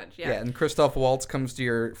 Pretty much, yeah. Yeah, and Christoph Waltz comes to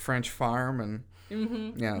your French farm,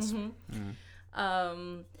 and yes.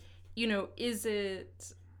 You know, isn't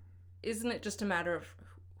it just a matter of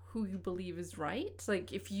who you believe is right?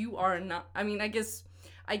 Like, if you are not, I mean, I guess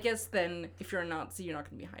then if you're a Nazi, you're not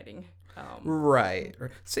going to be hiding. Right.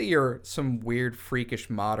 Say you're some weird freakish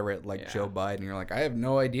moderate like Joe Biden. You're like, I have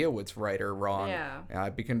no idea what's right or wrong. Yeah. I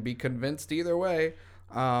can be convinced either way.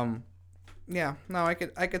 Yeah. No, I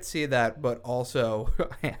could see that, but also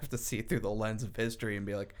I have to see through the lens of history and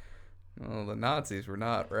be like, well, the Nazis were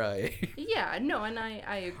not right. Yeah. No, and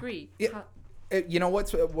I agree. Yeah. You know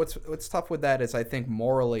what's tough with that is I think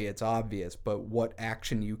morally it's obvious, but what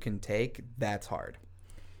action you can take, that's hard.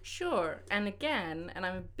 Sure. And again, and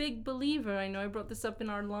I'm a big believer, I know I brought this up in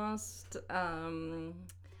our last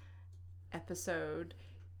episode,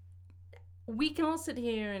 we can all sit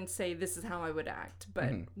here and say this is how I would act,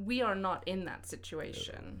 but we are not in that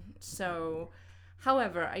situation. So,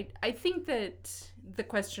 however, I think that the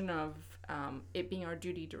question of it being our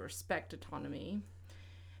duty to respect autonomy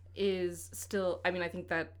is still, I mean, I think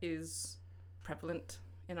that is prevalent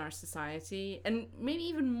in our society, and maybe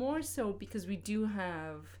even more so because we do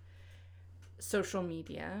have social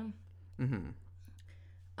media.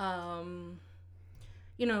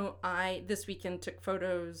 You know, I this weekend took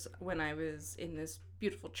photos when I was in this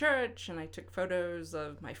beautiful church, and I took photos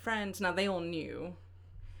of my friends. Now they all knew,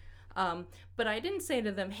 but I didn't say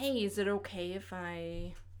to them, hey, is it okay if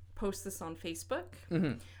I post this on Facebook?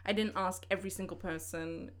 I didn't ask every single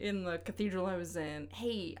person in the cathedral I was in,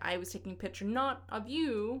 hey, I was taking a picture not of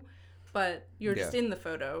you, but you're just in the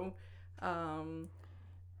photo.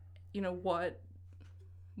 You know,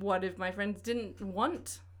 what if my friends didn't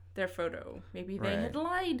want their photo? Maybe they had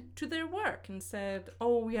lied to their work and said,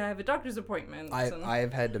 oh yeah, I have a doctor's appointment.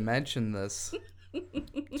 I've had to mention this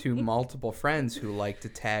to multiple friends who like to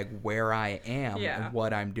tag where I am and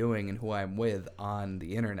what I'm doing and who I'm with on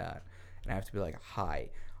the internet. And I have to be like, hi,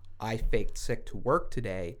 I faked sick to work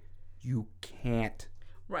today. You can't.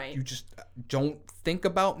 Right. You just don't think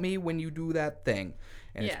about me when you do that thing.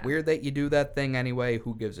 And it's weird that you do that thing anyway.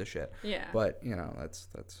 Who gives a shit? Yeah. But, you know, that's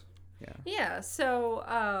yeah. Yeah, so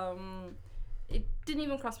it didn't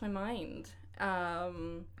even cross my mind.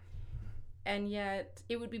 And yet,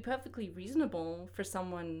 it would be perfectly reasonable for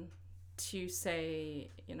someone to say,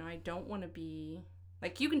 you know, I don't want to be...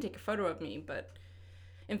 Like, you can take a photo of me, but...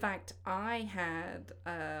 In fact, I had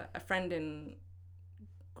a friend in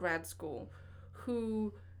grad school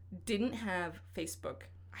who didn't have Facebook.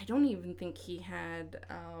 I don't even think he had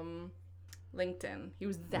LinkedIn. He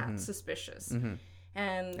was that suspicious.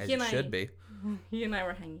 And As he and you should be. He and I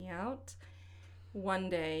were hanging out one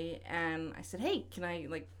day, and I said, hey, can I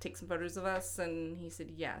like take some photos of us? And he said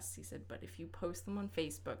yes. He said, but if you post them on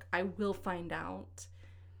Facebook, I will find out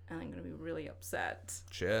and I'm gonna be really upset.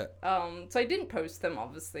 Shit. So I didn't post them,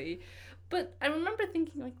 obviously, but I remember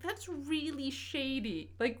thinking, like, that's really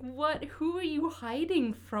shady. Like, who are you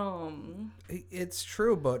hiding from? It's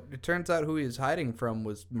true, but it turns out who he was hiding from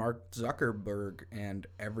was Mark Zuckerberg and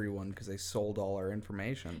everyone, because they sold all our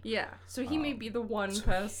information. Yeah, so he may be the one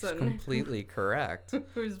person. Completely correct.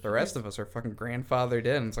 The rest of us are fucking grandfathered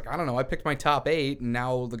in. It's like, I don't know, I picked my top 8, and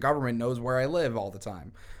now the government knows where I live all the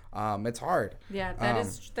time. It's hard. Yeah,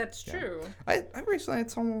 that's true. I recently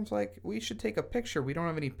had someone was like, we should take a picture. We don't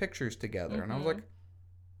have any pictures together. And I was like,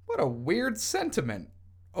 what a weird sentiment.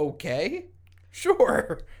 Okay.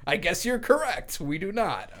 Sure. I guess you're correct. We do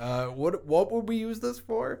not. What would we use this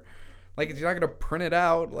for? Like, you're not going to print it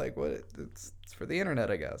out. Like, what? It's for the internet,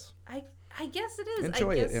 I guess. I guess it is.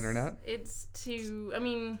 Enjoy it, internet. It's to, I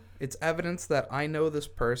mean... It's evidence that I know this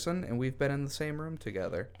person and we've been in the same room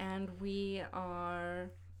together. And we are...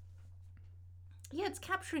 Yeah, it's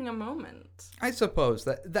capturing a moment. I suppose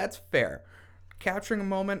that's fair. Capturing a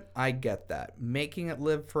moment, I get that. Making it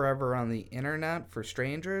live forever on the internet for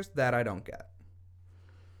strangers, that I don't get.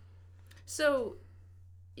 So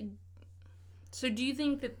do you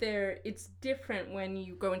think that it's different when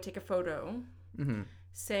you go and take a photo? Mm-hmm.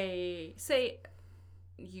 Say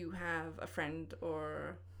you have a friend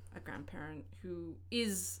or a grandparent who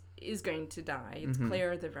is going to die. It's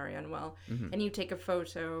clear they're very unwell. And you take a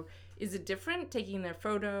photo. Is it different taking their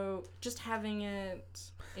photo, just having it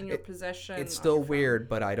in your possession? It's still weird,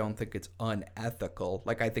 but I don't think it's unethical.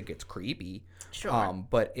 Like, I think it's creepy. Sure.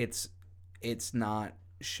 But it's not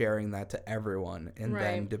sharing that to everyone. And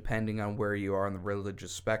then depending on where you are on the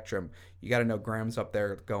religious spectrum, you got to know Graham's up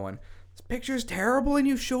there going, this picture's terrible and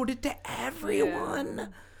you showed it to everyone. Yeah.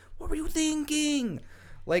 What were you thinking?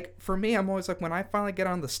 Like, for me, I'm always like, when I finally get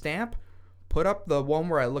on the stamp, put up the one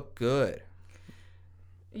where I look good.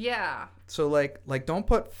 Yeah. So, like don't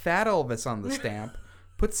put fat Elvis on the stamp.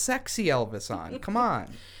 Put sexy Elvis on. Come on.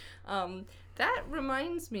 That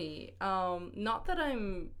reminds me, not that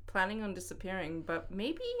I'm planning on disappearing, but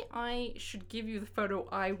maybe I should give you the photo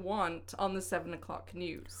I want on the 7 o'clock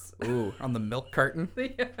news. Ooh, on the milk carton?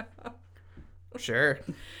 Yeah. Sure.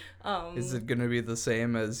 Is it going to be the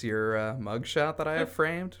same as your mugshot that I have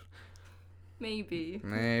framed? Maybe.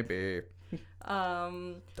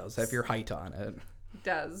 Does have your height on it.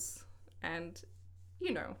 Does. And,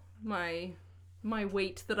 you know, my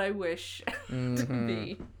weight that I wish to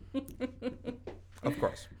be. Of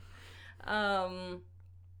course.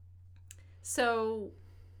 So,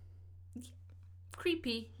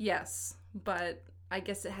 creepy, yes, but I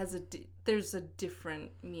guess it has there's a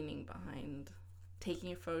different meaning behind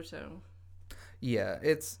taking a photo. Yeah,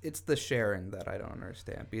 it's the sharing that I don't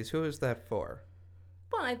understand, because who is that for?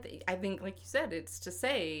 Well, I think, like you said, it's to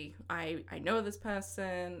say, I know this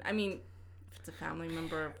person. I mean, if it's a family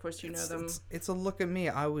member, of course you know them. It's a look at me,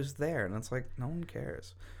 I was there, and it's like, no one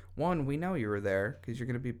cares. One, we know you were there, because you're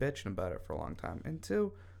going to be bitching about it for a long time. And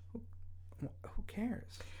two, who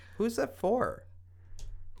cares? Who's that for?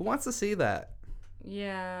 Who wants to see that?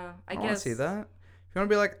 Yeah, I guess. Want to see that? If you want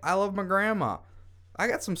to be like, I love my grandma. I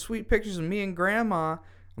got some sweet pictures of me and grandma.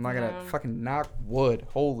 I'm not going to fucking knock wood.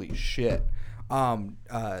 Holy shit.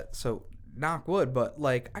 So knock wood, but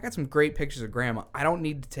like, I got some great pictures of grandma. I don't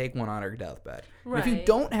need to take one on her deathbed. Right. If you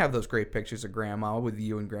don't have those great pictures of grandma with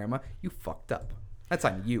you and grandma, you fucked up. That's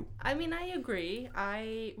on you. I mean, I agree.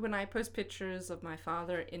 When I post pictures of my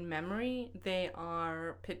father in memory, they're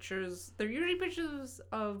usually pictures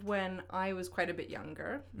of when I was quite a bit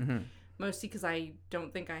younger. Mm-hmm. Mostly because I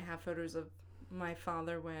don't think I have photos of my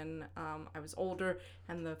father when I was older.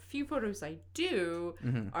 And the few photos I do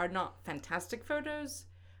are not fantastic photos.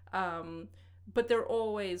 But they're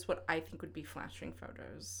always what I think would be flattering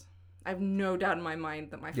photos. I have no doubt in my mind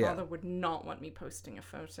that my father would not want me posting a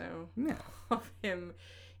photo of him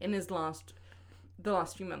in the last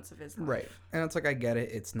few months of his life. Right. And it's like, I get it.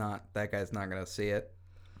 It's not, that guy's not going to see it.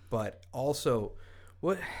 But also,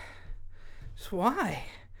 what? Just why?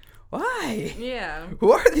 Why? Yeah.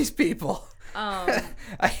 Who are these people?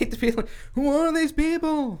 I hate to be like, who are these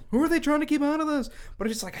people? Who are they trying to keep out of this? But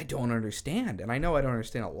it's just like, I don't understand. And I know I don't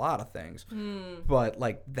understand a lot of things. But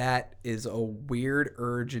like, that is a weird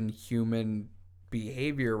urge in human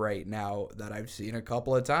behavior right now that I've seen a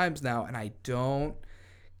couple of times now. And I don't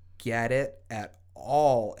get it at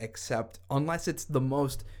all, except unless it's the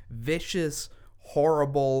most vicious,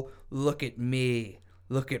 horrible, look at me.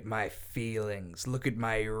 Look at my feelings. Look at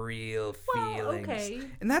my real feelings. Okay.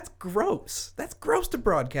 And that's gross. That's gross to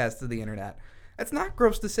broadcast to the internet. That's not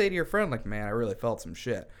gross to say to your friend, like, man, I really felt some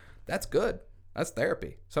shit. That's good. That's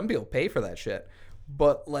therapy. Some people pay for that shit.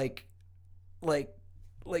 But, like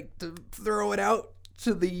to throw it out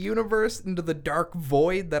to the universe, into the dark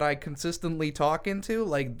void that I consistently talk into,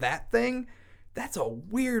 like that thing, that's a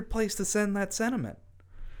weird place to send that sentiment.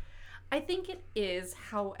 I think it is.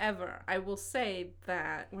 However, I will say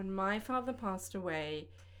that when my father passed away,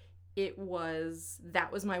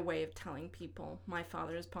 that was my way of telling people my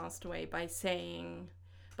father has passed away by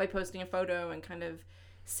posting a photo and kind of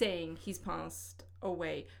saying he's passed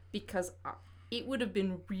away, because it would have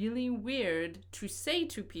been really weird to say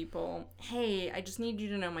to people, hey, I just need you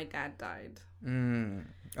to know my dad died.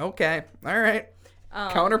 Okay. All right.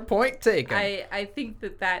 Counterpoint taken. I think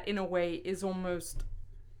that in a way is almost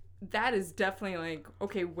that is definitely like,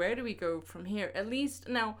 okay, where do we go from here? At least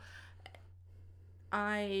now,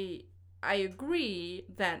 I agree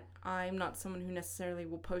that I'm not someone who necessarily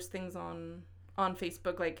will post things on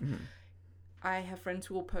Facebook. Like, I have friends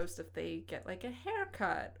who will post if they get like a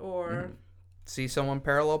haircut or see someone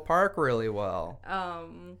parallel park really well.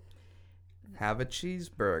 Have a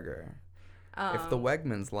cheeseburger. If the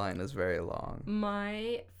Wegmans line is very long.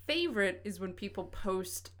 My favorite is when people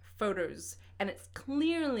post photos and it's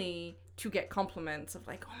clearly to get compliments of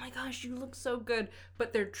like, oh my gosh, you look so good,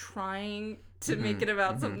 but they're trying to make it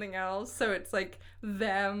about something else. So it's like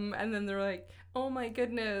them, and then they're like, oh my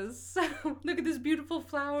goodness, look at this beautiful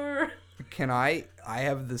flower. I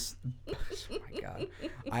have this, oh my God,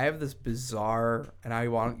 I have this bizarre, and I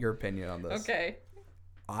want your opinion on this. Okay.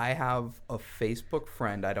 I have a Facebook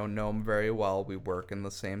friend. I don't know him very well. We work in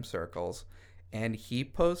the same circles. And he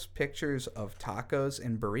posts pictures of tacos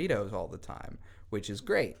and burritos all the time, which is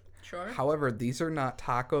great. Sure. However, these are not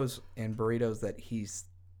tacos and burritos that he's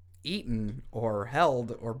eaten or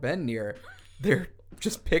held or been near. They're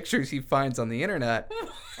just pictures he finds on the internet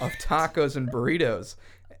of tacos and burritos.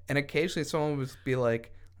 And occasionally someone would be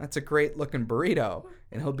like, that's a great looking burrito.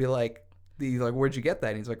 And he'll be like, where'd you get that?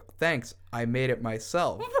 And he's like, thanks, I made it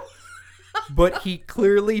myself. But he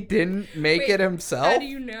clearly didn't make it himself. How do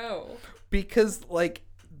you know? Because like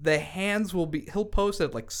the hands will be, he'll post it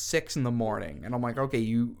at like 6 a.m. and I'm like, okay,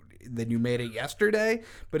 then you made it yesterday.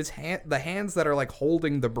 But the hands that are like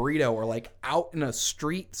holding the burrito are like out in a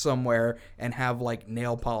street somewhere and have like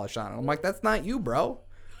nail polish on it. I'm like, that's not you, bro.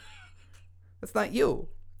 That's not you.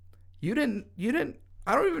 You didn't.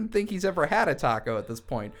 I don't even think he's ever had a taco at this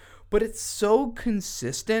point. But it's so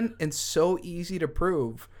consistent and so easy to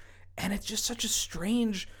prove. And it's just such a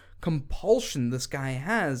strange compulsion this guy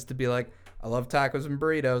has to be like, I love tacos and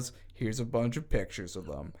burritos. Here's a bunch of pictures of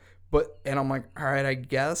them. And I'm like, all right, I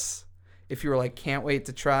guess if you were like, can't wait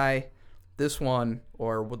to try this one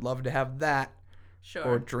or would love to have that. Sure.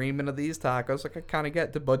 Or dreaming of these tacos, like I kind of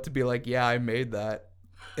get but to be like, yeah, I made that.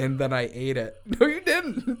 And then I ate it. No, you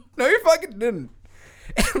didn't. No, you fucking didn't.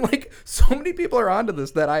 And like so many people are onto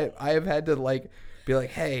this that I have had to like be like,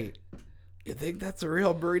 hey, you think that's a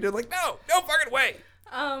real burrito? Like, no fucking way.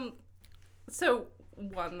 So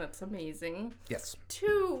one, that's amazing. Yes.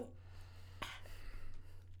 2,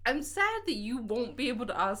 I'm sad that you won't be able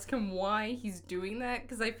to ask him why he's doing that,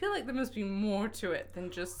 because I feel like there must be more to it than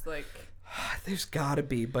just like. There's gotta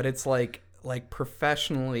be, but it's like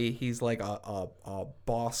professionally he's like a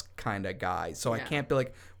boss kind of guy, so yeah. I can't be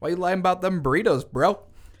like, why you lying about them burritos, bro?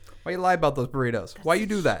 Why you lie about those burritos? Why you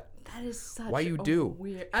do that? That is such why you do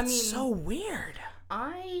weird. It's so weird.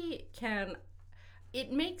 It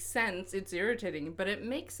makes sense. It's irritating, but it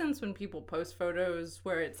makes sense when people post photos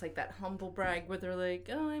where it's like that humble brag where they're like,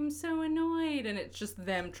 oh, I'm so annoyed, and it's just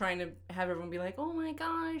them trying to have everyone be like, oh my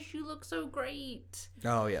gosh, you look so great.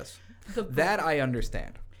 Oh yes, that I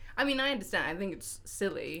understand. I mean, I understand. I think it's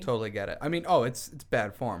silly. Totally get it. I mean, it's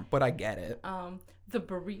bad form, but I get it. The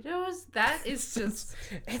burritos, that is just...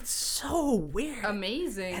 it's so weird.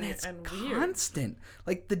 Amazing and it's weird. Constant.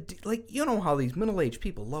 Like, you know how these middle-aged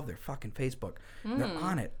people love their fucking Facebook. They're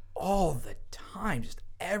on it all the time. Just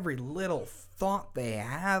every little thought they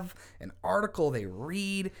have, an article they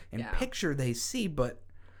read, and picture they see, but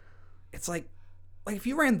it's like if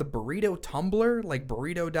you ran the burrito Tumblr, like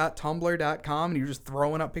burrito.tumblr.com, and you're just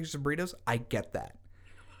throwing up pictures of burritos, I get that.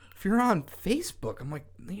 If you're on Facebook, I'm like,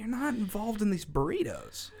 you're not involved in these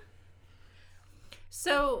burritos.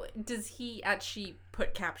 So does he actually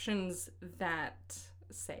put captions that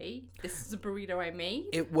say, this is a burrito I made?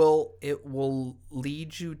 It will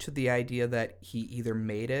lead you to the idea that he either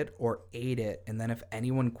made it or ate it. And then if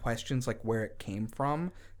anyone questions like where it came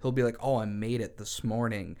from, he'll be like, oh, I made it this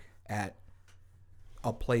morning at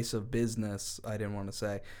a place of business. I didn't want to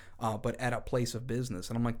say, but at a place of business.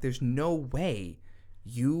 And I'm like, there's no way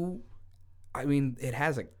I mean, it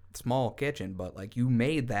has a small kitchen, but like you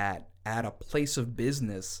made that at a place of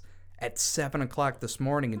business at 7:00 this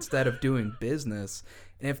morning instead of doing business.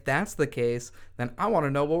 And if that's the case, then I want to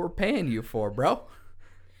know what we're paying you for, bro.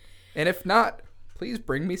 And if not, please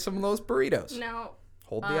bring me some of those burritos. Now,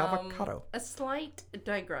 hold the avocado. A slight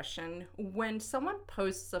digression. When someone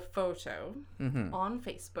posts a photo on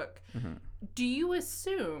Facebook, do you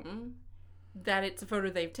assume that it's a photo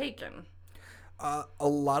they've taken? A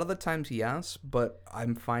lot of the times, yes, but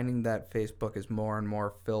I'm finding that Facebook is more and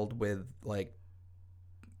more filled with like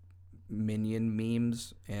minion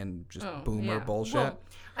memes and just boomer bullshit. Well,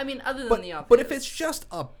 I mean, other than the obvious. But if it's just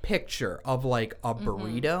a picture of like a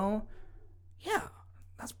burrito,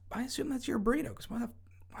 I assume that's your burrito. Because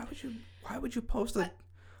why would you post a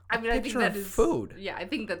I mean, I think picture that of is food. Yeah, I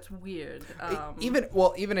think that's weird.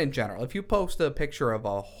 Even in general, if you post a picture of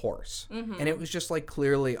a horse and it was just like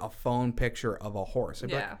clearly a phone picture of a horse, I'd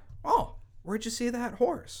be like, oh, where'd you see that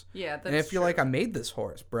horse? Yeah, that's and if you're true. like, I made this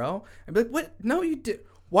horse, bro, I'd be like, what? No, you did.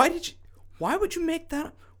 Why would you make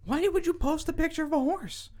that? Why would you post a picture of a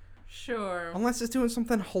horse? Sure. Unless it's doing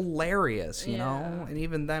something hilarious, you know? Yeah. And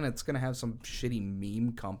even then, it's going to have some shitty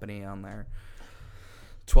meme company on there.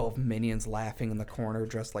 12 minions laughing in the corner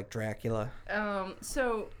dressed like Dracula.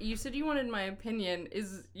 So you said you wanted my opinion.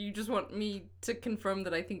 Is you just want me to confirm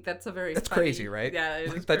that I think that's a very That's funny... crazy, right? Yeah,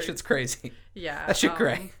 it is that crazy. shit's crazy. Yeah. That shit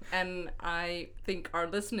great. And I think our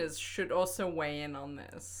listeners should also weigh in on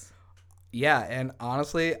this. Yeah, and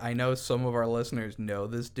honestly, I know some of our listeners know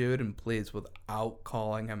this dude, and please, without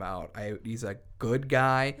calling him out, he's a good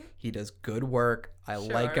guy. He does good work. I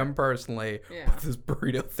like him personally. Yeah. But this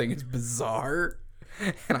burrito thing is bizarre,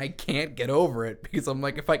 and I can't get over it because I'm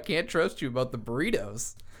like, if I can't trust you about the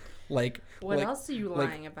burritos, what else are you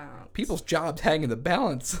lying about? People's jobs hang in the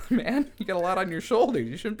balance, man. You got a lot on your shoulders.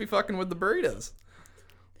 You shouldn't be fucking with the burritos.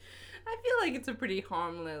 I feel like it's a pretty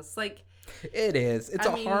harmless, It is. It's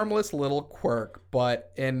a harmless little quirk,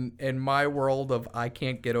 but in my world of I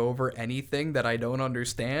can't get over anything that I don't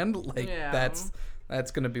understand,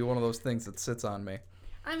 that's gonna be one of those things that sits on me.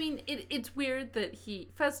 I mean, it's weird that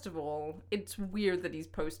first of all, it's weird that he's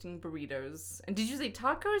posting burritos. And did you say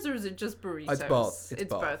tacos or is it just burritos? It's both.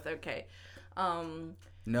 It's both. Okay.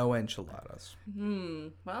 No enchiladas.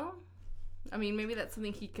 Well, I mean, maybe that's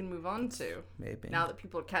something he can move on to. Maybe. Now that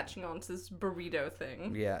people are catching on to this burrito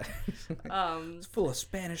thing. Yeah. It's full of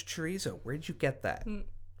Spanish chorizo. Where'd you get that?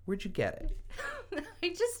 Where'd you get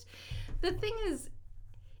it? The thing is,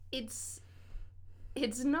 it's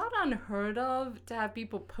not unheard of to have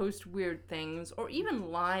people post weird things or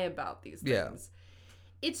even lie about these things.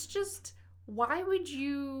 Yeah. It's just, why would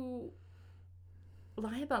you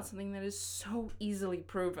lie about something that is so easily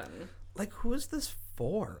proven? Like, who is this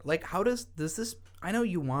for? Like, how does this... I know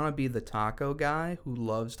you want to be the taco guy who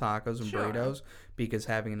loves tacos and burritos because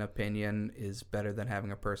having an opinion is better than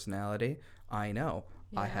having a personality. I know.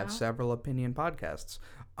 Yeah. I have several opinion podcasts.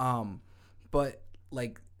 But,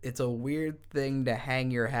 like, it's a weird thing to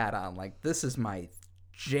hang your hat on. Like, this is my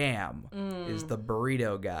jam, is the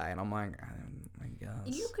burrito guy. And I'm like, I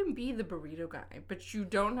guess. You can be the burrito guy, but you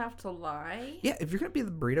don't have to lie. Yeah, if you're going to be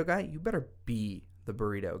the burrito guy, you better be the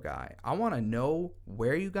burrito guy. I want to know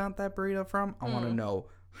where you got that burrito from. I want to know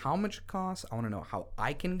how much it costs. I want to know how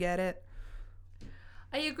I can get it.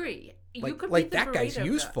 I agree. Like, you could like be the that guy's burrito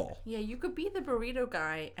useful. Guy. Yeah, you could be the burrito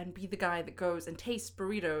guy and be the guy that goes and tastes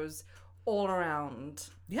burritos all around.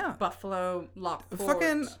 Yeah. Buffalo, Lockport.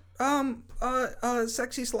 Fucking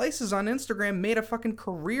Sexy Slices on Instagram made a fucking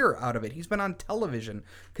career out of it. He's been on television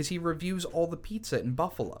because he reviews all the pizza in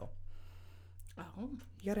Buffalo. Oh.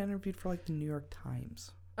 He got interviewed for like the New York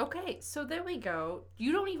Times. Okay, so there we go.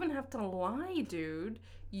 You don't even have to lie, dude.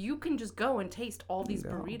 You can just go and taste all these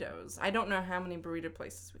burritos. I don't know how many burrito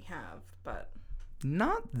places we have, but...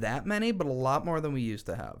 Not that many, but a lot more than we used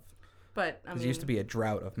to have. But, I mean... There used to be a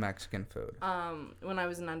drought of Mexican food. When I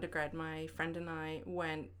was an undergrad, my friend and I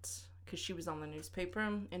went... Because she was on the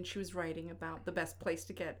newspaper, and she was writing about the best place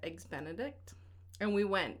to get Eggs Benedict. And we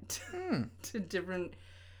went to different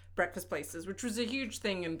breakfast places, which was a huge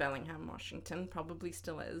thing in Bellingham, Washington. Probably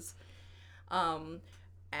still is.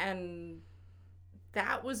 And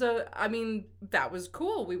that was that was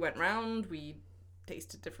cool. We went round, we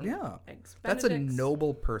tasted different Eggs Benedicts. That's a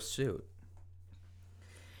noble pursuit.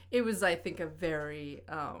 It was, I think, a very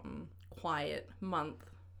quiet month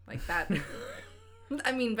like that.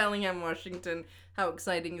 I mean, Bellingham, Washington, how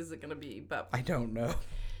exciting is it going to be? But I don't know.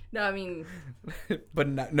 No, I mean... But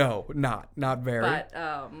not very.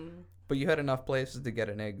 But you had enough places to get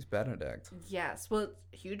an Eggs Benedict. Yes, well, it's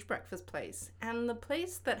a huge breakfast place. And the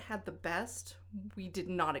place that had the best, we did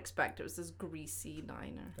not expect. It was this greasy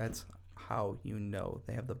diner. That's how you know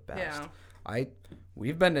they have the best. Yeah.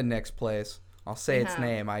 We've been to Nick's place. I'll say its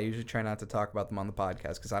name. I usually try not to talk about them on the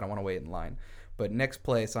podcast because I don't want to wait in line. But Nick's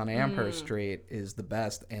place on Amherst Street is the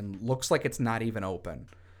best and looks like it's not even open.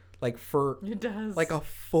 Like for like a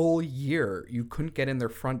full year, you couldn't get in their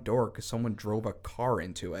front door because someone drove a car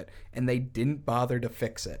into it and they didn't bother to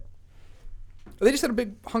fix it. They just had a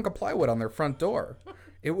big hunk of plywood on their front door.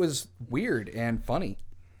 It was weird and funny.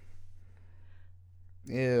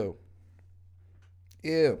 Ew.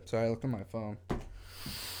 Sorry, I looked at my phone.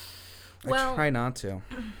 I try not to.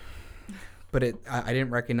 But I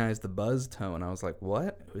didn't recognize the buzz tone. I was like,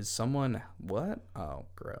 what? It was someone, what? Oh,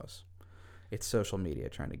 gross. It's social media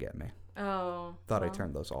trying to get me. Oh. Thought I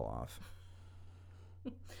turned those all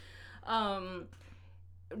off.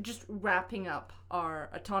 just wrapping up our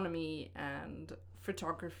autonomy and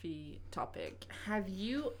photography topic, have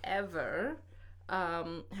you ever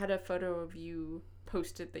had a photo of you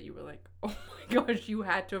posted that you were like, oh my gosh, you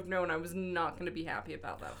had to have known I was not going to be happy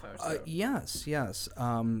about that photo? Yes.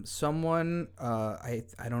 Someone, I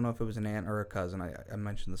don't know if it was an aunt or a cousin. I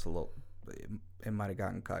mentioned this a little. It might have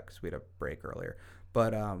gotten cut because we had a break earlier.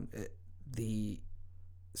 But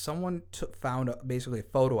someone found basically a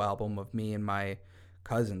photo album of me and my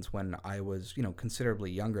cousins when I was,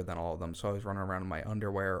 considerably younger than all of them. So I was running around in my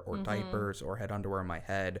underwear or diapers or had underwear on my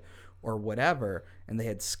head or whatever. And they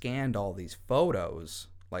had scanned all these photos,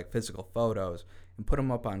 like physical photos, and put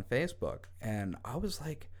them up on Facebook. And I was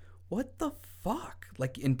like, what the fuck?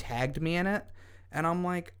 Like, and tagged me in it. And I'm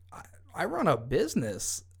like, I run a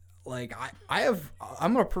business. Like, I'm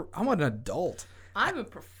an adult. I'm a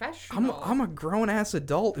professional. I'm a grown-ass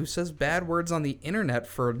adult who says bad words on the internet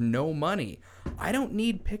for no money. I don't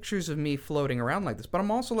need pictures of me floating around like this. But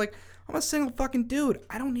I'm also like, I'm a single fucking dude.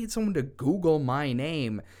 I don't need someone to Google my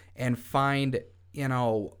name and find,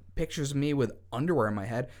 pictures of me with underwear in my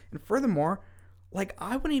head. And furthermore, like,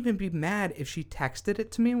 I wouldn't even be mad if she texted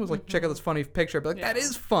it to me and was like, check out this funny picture. I'd be like, that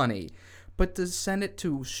is funny. But to send it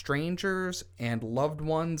to strangers and loved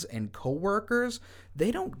ones and coworkers, they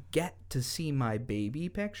don't get to see my baby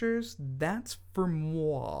pictures. That's for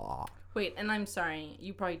moi. Wait, and I'm sorry,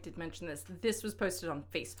 you probably did mention this. This was posted on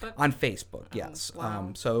Facebook? On Facebook, yes.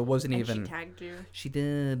 Wow. So it wasn't and even... she tagged you? She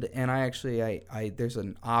did. And I actually, there's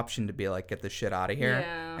an option to be like, get the shit out of here.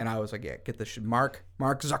 Yeah. And I was like, yeah, get the shit. Mark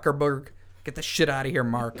Zuckerberg, get the shit out of here,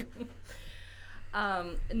 Mark.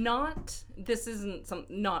 This isn't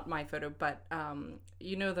not my photo, but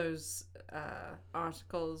those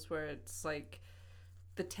articles where it's like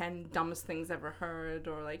the 10 dumbest things ever heard,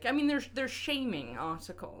 or like, I mean, they're shaming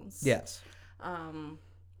articles. Yes.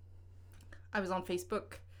 I was on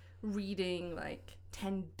Facebook reading like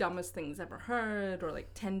 10 dumbest things ever heard, or like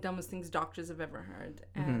 10 dumbest things doctors have ever heard,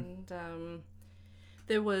 and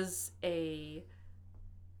there was a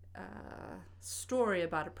story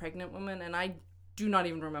about a pregnant woman, and I do not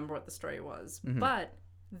even remember what the story was, but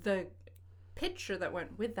the picture that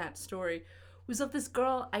went with that story was of this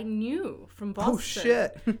girl I knew from Boston. Oh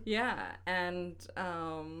shit. Yeah, and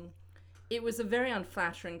it was a very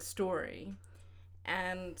unflattering story,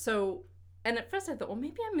 and at first I thought, well,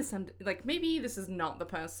 maybe I misunderstood, like maybe this is not the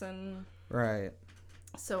person. Right.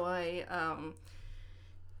 So I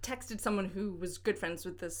texted someone who was good friends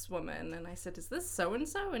with this woman, and I said, is this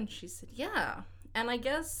so-and-so? And she said, yeah. And I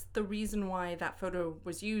guess the reason why that photo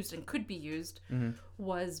was used and could be used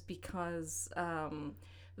was because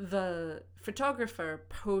the photographer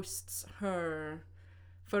posts her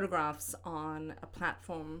photographs on a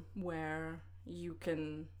platform where you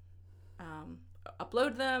can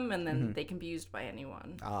upload them, and then they can be used by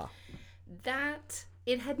anyone.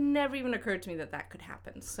 It had never even occurred to me that could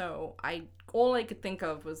happen. So all I could think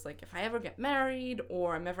of was like, if I ever get married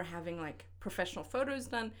or I'm ever having like professional photos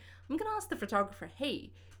done, I'm gonna ask the photographer,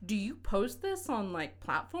 hey, do you post this on like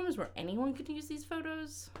platforms where anyone could use these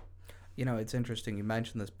photos? It's interesting you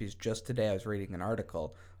mentioned this because just today I was reading an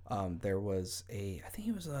article. There was I think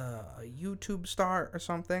he was a YouTube star or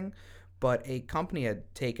something, but a company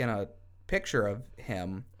had taken a picture of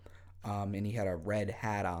him. And he had a red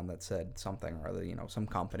hat on that said something or other, some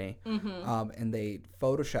company. And they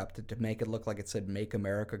photoshopped it to make it look like it said "Make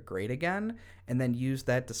America Great Again," and then used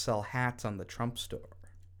that to sell hats on the Trump store.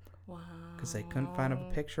 Wow. Because they couldn't find a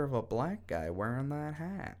picture of a black guy wearing that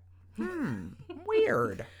hat.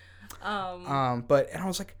 Weird. And I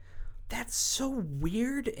was like, that's so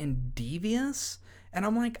weird and devious. And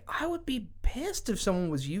I'm like, I would be pissed if someone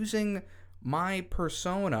was using my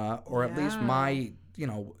persona, or at least my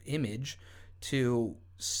image, to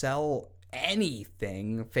sell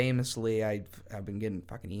anything. Famously, I've been getting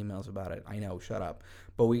fucking emails about it. I know, shut up.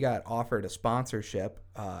 But we got offered a sponsorship,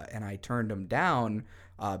 and I turned them down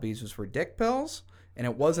because it was for dick pills, and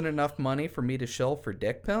it wasn't enough money for me to shill for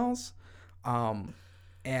dick pills. And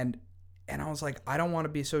I was like, I don't want to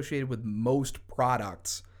be associated with most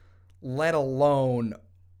products, let alone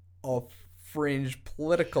a fringe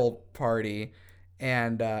political party.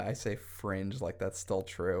 And I say fringe like that's still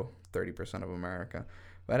true. 30% of America.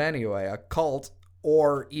 But anyway, a cult,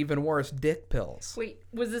 or even worse, dick pills. Wait,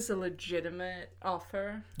 was this a legitimate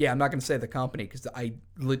offer? Yeah, I'm not going to say the company because I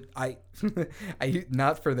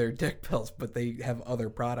not for their dick pills, but they have other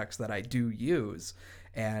products that I do use.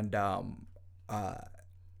 And I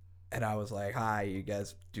was like, hi, you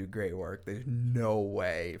guys do great work. There's no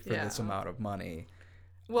way for this amount of money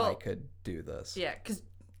I could do this. Yeah, because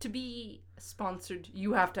to be sponsored,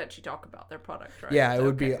 you have to actually talk about their product, right? Yeah, it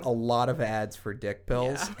would be a lot of ads for dick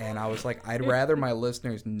pills. Yeah. And I was like, I'd rather my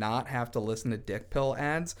listeners not have to listen to dick pill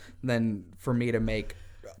ads than for me to make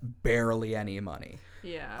barely any money.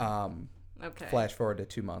 Yeah. Okay. Flash forward to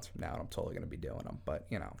 2 months from now, and I'm totally going to be doing them. But,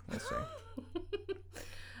 you know, we'll see.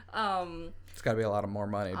 It's got to be a lot of more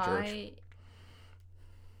money, George.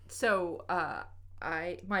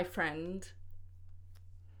 My friend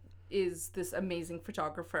is this amazing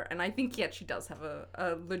photographer, and I think he actually does have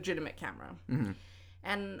a legitimate camera. Mm-hmm.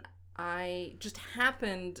 And I just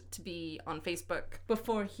happened to be on Facebook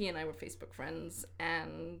before he and I were Facebook friends,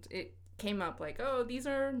 and it came up like, oh, these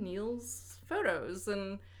are Neil's photos,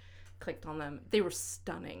 and clicked on them. They were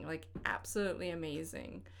stunning, like absolutely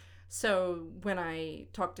amazing. So when I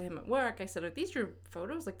talked to him at work, I said, are these your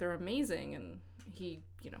photos? Like, they're amazing. And he,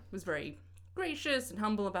 was very gracious and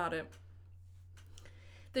humble about it.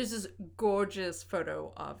 There's this gorgeous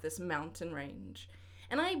photo of this mountain range.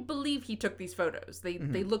 And I believe he took these photos. They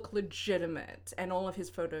look legitimate. And all of his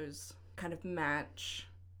photos kind of match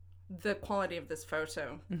the quality of this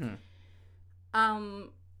photo. Mm-hmm.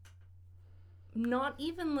 Not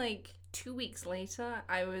even like 2 weeks later,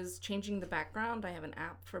 I was changing the background. I have an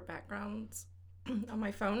app for backgrounds on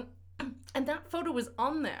my phone. And that photo was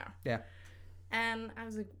on there. Yeah. And I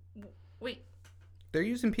was like, wait. They're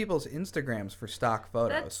using people's Instagrams for stock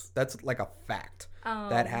photos. That's like a fact.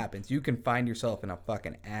 That happens. You can find yourself in a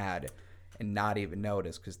fucking ad and not even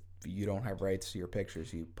notice because you don't have rights to your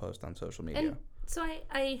pictures you post on social media. And so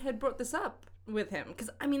I had brought this up with him because,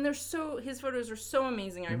 I mean, his photos are so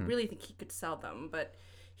amazing. I really think he could sell them. But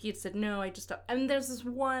he had said, no, and there's this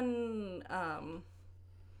one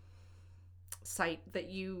site that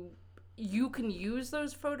you can use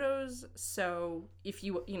those photos. So if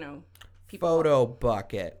you, people Photo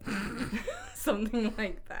bucket. something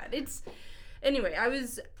like that. Anyway,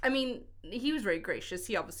 he was very gracious.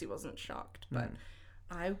 He obviously wasn't shocked, but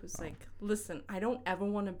I was like, listen, I don't ever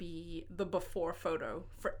want to be the before photo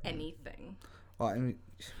for anything. Well, I mean,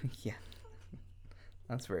 yeah.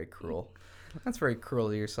 That's very cruel. That's very cruel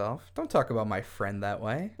to yourself. Don't talk about my friend that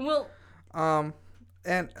way. Well, and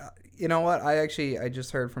you know what? I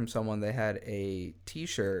just heard from someone they had a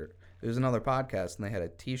t-shirt. It was another podcast, and they had a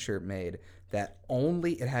t-shirt made that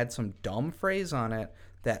it had some dumb phrase on it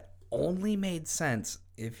that only made sense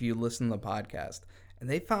if you listen to the podcast. And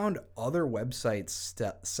they found other websites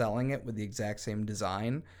selling it with the exact same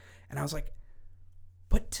design. And I was like,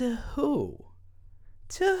 but to who?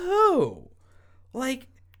 To who? Like,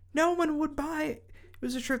 no one would buy it. It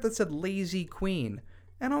was a shirt that said Lazy Queen.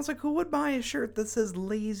 And I was like, who would buy a shirt that says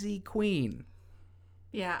Lazy Queen?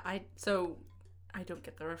 Yeah, I don't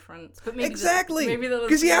get the reference. But maybe exactly.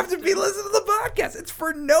 Because you have to be listening to the podcast. It's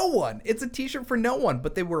for no one. It's a t-shirt for no one.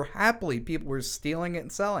 But people were stealing it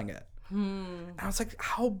and selling it. And I was like,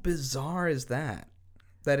 how bizarre is that?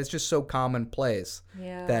 That it's just so commonplace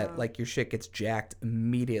that like your shit gets jacked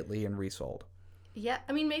immediately and resold. Yeah,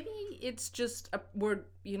 I mean, maybe it's just we're,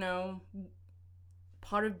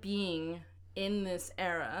 part of being in this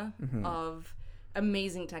era of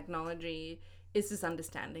amazing technology is this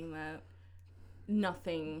understanding that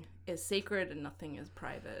nothing is sacred and nothing is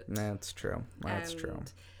private. That's true. That's true.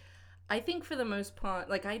 I think for the most part,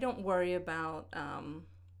 like, I don't worry about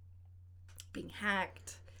being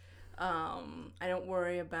hacked. I don't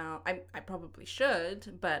worry about, I probably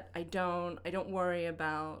should, but I don't worry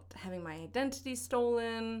about having my identity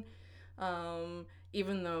stolen,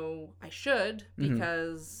 even though I should,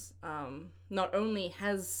 because not only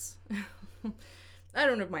has, I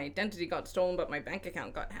don't know if my identity got stolen, but my bank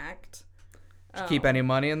account got hacked. Did you keep any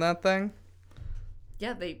money in that thing?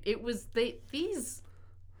 Yeah, these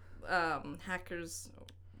hackers,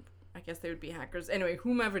 I guess they would be hackers. Anyway,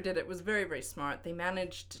 whomever did it was very, very smart. They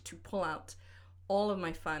managed to pull out all of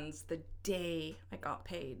my funds the day I got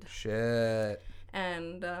paid. Shit.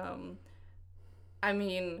 And, I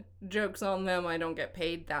mean, joke's on them, I don't get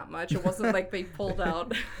paid that much. It wasn't like they pulled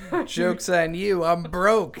out. Joke's on you, I'm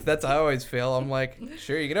broke. That's how I always feel. I'm like,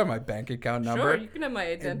 sure, you can have my bank account number. Sure, you can have my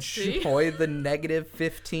identity. Enjoy the negative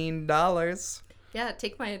 $15. Yeah,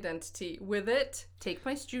 take my identity. With it, take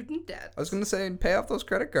my student debt. I was going to say, pay off those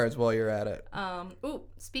credit cards while you're at it.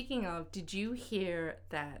 Speaking of, did you hear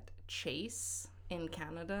that Chase in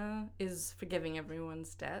Canada is forgiving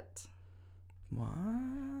everyone's debt? What?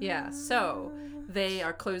 Yeah, so they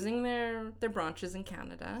are closing their branches in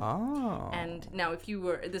Canada. Oh. And now if you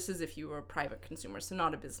were a private consumer, so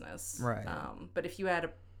not a business. Right. But if you had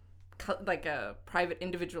a private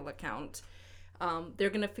individual account, they're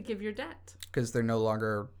going to forgive your debt. Because they're no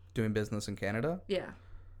longer doing business in Canada? Yeah.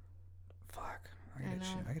 Fuck.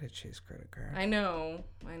 I gotta chase credit card. I know.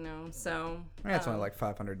 So It's only like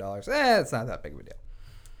 $500. It's not that big of a deal.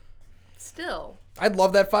 Still, I'd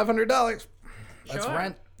love that $500. That's Sure.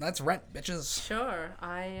 rent. That's rent, bitches. Sure.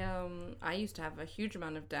 I used to have a huge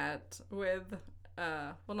amount of debt with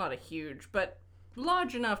well, not a huge, but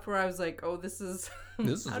large enough where I was like, oh, this is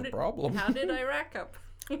This is a problem. How did I rack up?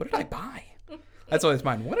 What did I buy? That's always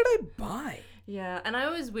mine. What did I buy? Yeah, and I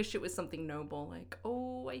always wish it was something noble, like,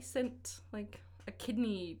 oh, I sent like a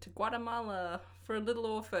kidney to Guatemala for a little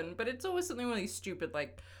orphan, but it's always something really stupid,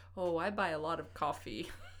 like, oh, I buy a lot of coffee.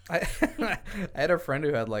 I had a friend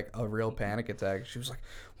who had like a real panic attack. She was like,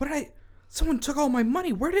 someone took all my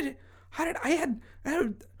money. Where did I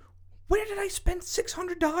spend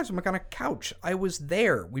 $600? I'm like, on a couch. I was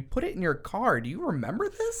there. We put it in your car. Do you remember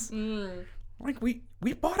this? Like, we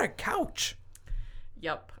bought a couch.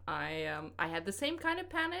 Yep, I had the same kind of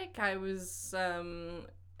panic. I was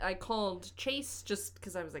I called Chase just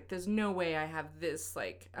because I was like, there's no way I have this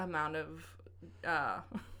like amount of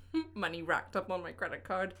money racked up on my credit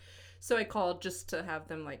card. So I called just to have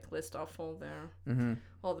them like list off all their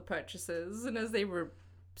all the purchases. And as they were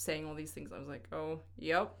saying all these things, I was like, oh,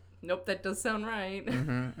 yep. Nope, that does sound right.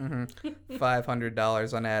 $500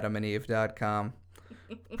 on adamandeve.com.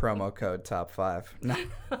 Promo code top5. No,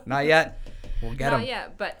 not yet. We'll get them. Not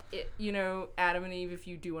yet, but Adam and Eve, if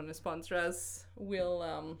you do want to sponsor us, we'll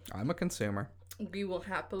I'm a consumer. we will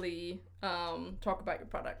happily talk about your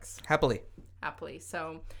products. Happily.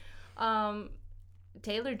 So,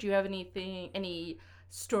 Taylor, do you have any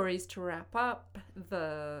stories to wrap up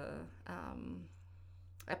the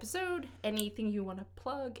episode? Anything you want to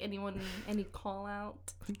plug? Anyone? Any call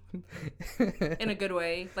out? In a good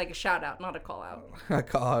way, like a shout out, not a call out. A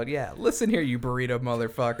call out, yeah. Listen here, you burrito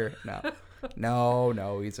motherfucker.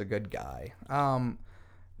 No, he's a good guy.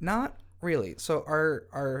 Not really. So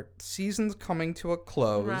our season's coming to a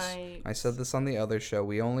close. Right. I said this on the other show.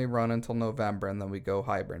 We only run until November, and then we go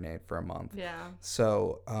hibernate for a month. Yeah.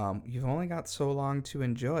 So you've only got so long to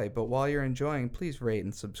enjoy. But while you're enjoying, please rate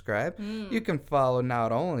and subscribe. You can follow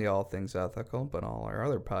not only All Things Ethical, but all our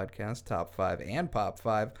other podcasts, Top 5 and Pop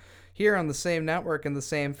 5, here on the same network and the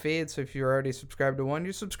same feed. So if you're already subscribed to one,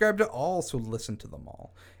 you're subscribed to all. So listen to them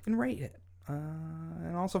all and rate it.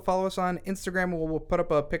 And also follow us on Instagram. We'll put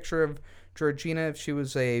up a picture of Georgina if she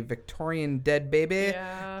was a Victorian dead baby.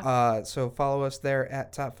 Yeah. So follow us there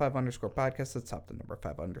at top5_podcast. That's top the number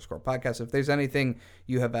 5_podcast. If there's anything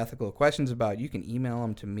you have ethical questions about, you can email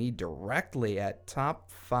them to me directly at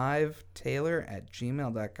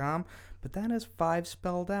top5taylor@gmail.com. But that is 5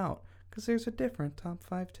 spelled out because there's a different Top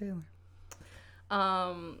 5 Taylor.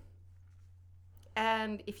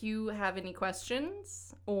 And if you have any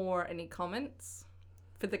questions or any comments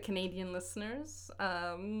for the Canadian listeners,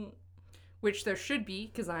 which there should be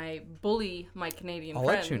because I bully my Canadian friends.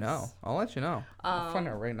 I'll let you know. I'll find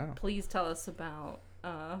out right now. Please tell us about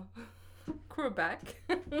Quebec.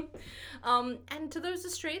 And to those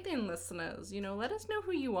Australian listeners, let us know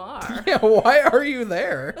who you are. Yeah, why are you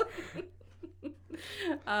there?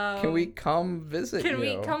 Can we come visit Can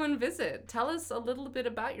we come and visit? Tell us a little bit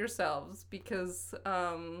about yourselves because...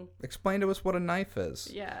 Explain to us what a knife is.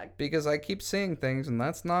 Yeah. Because I keep seeing things and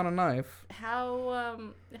that's not a knife.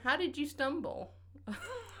 How did you stumble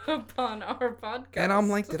upon our podcast? And I'm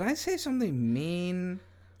like, did I say something mean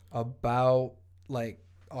about, like,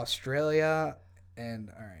 Australia?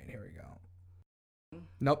 And, all right, here we go.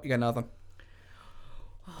 Nope, you got nothing.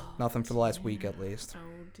 Oh, nothing for the last week, at least.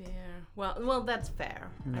 Oh, dear. Well, that's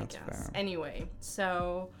fair, That's I guess. fair. Anyway,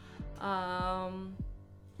 so, well,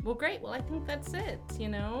 great. Well, I think that's it,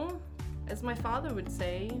 As my father would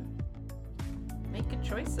say, make good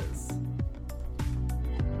choices.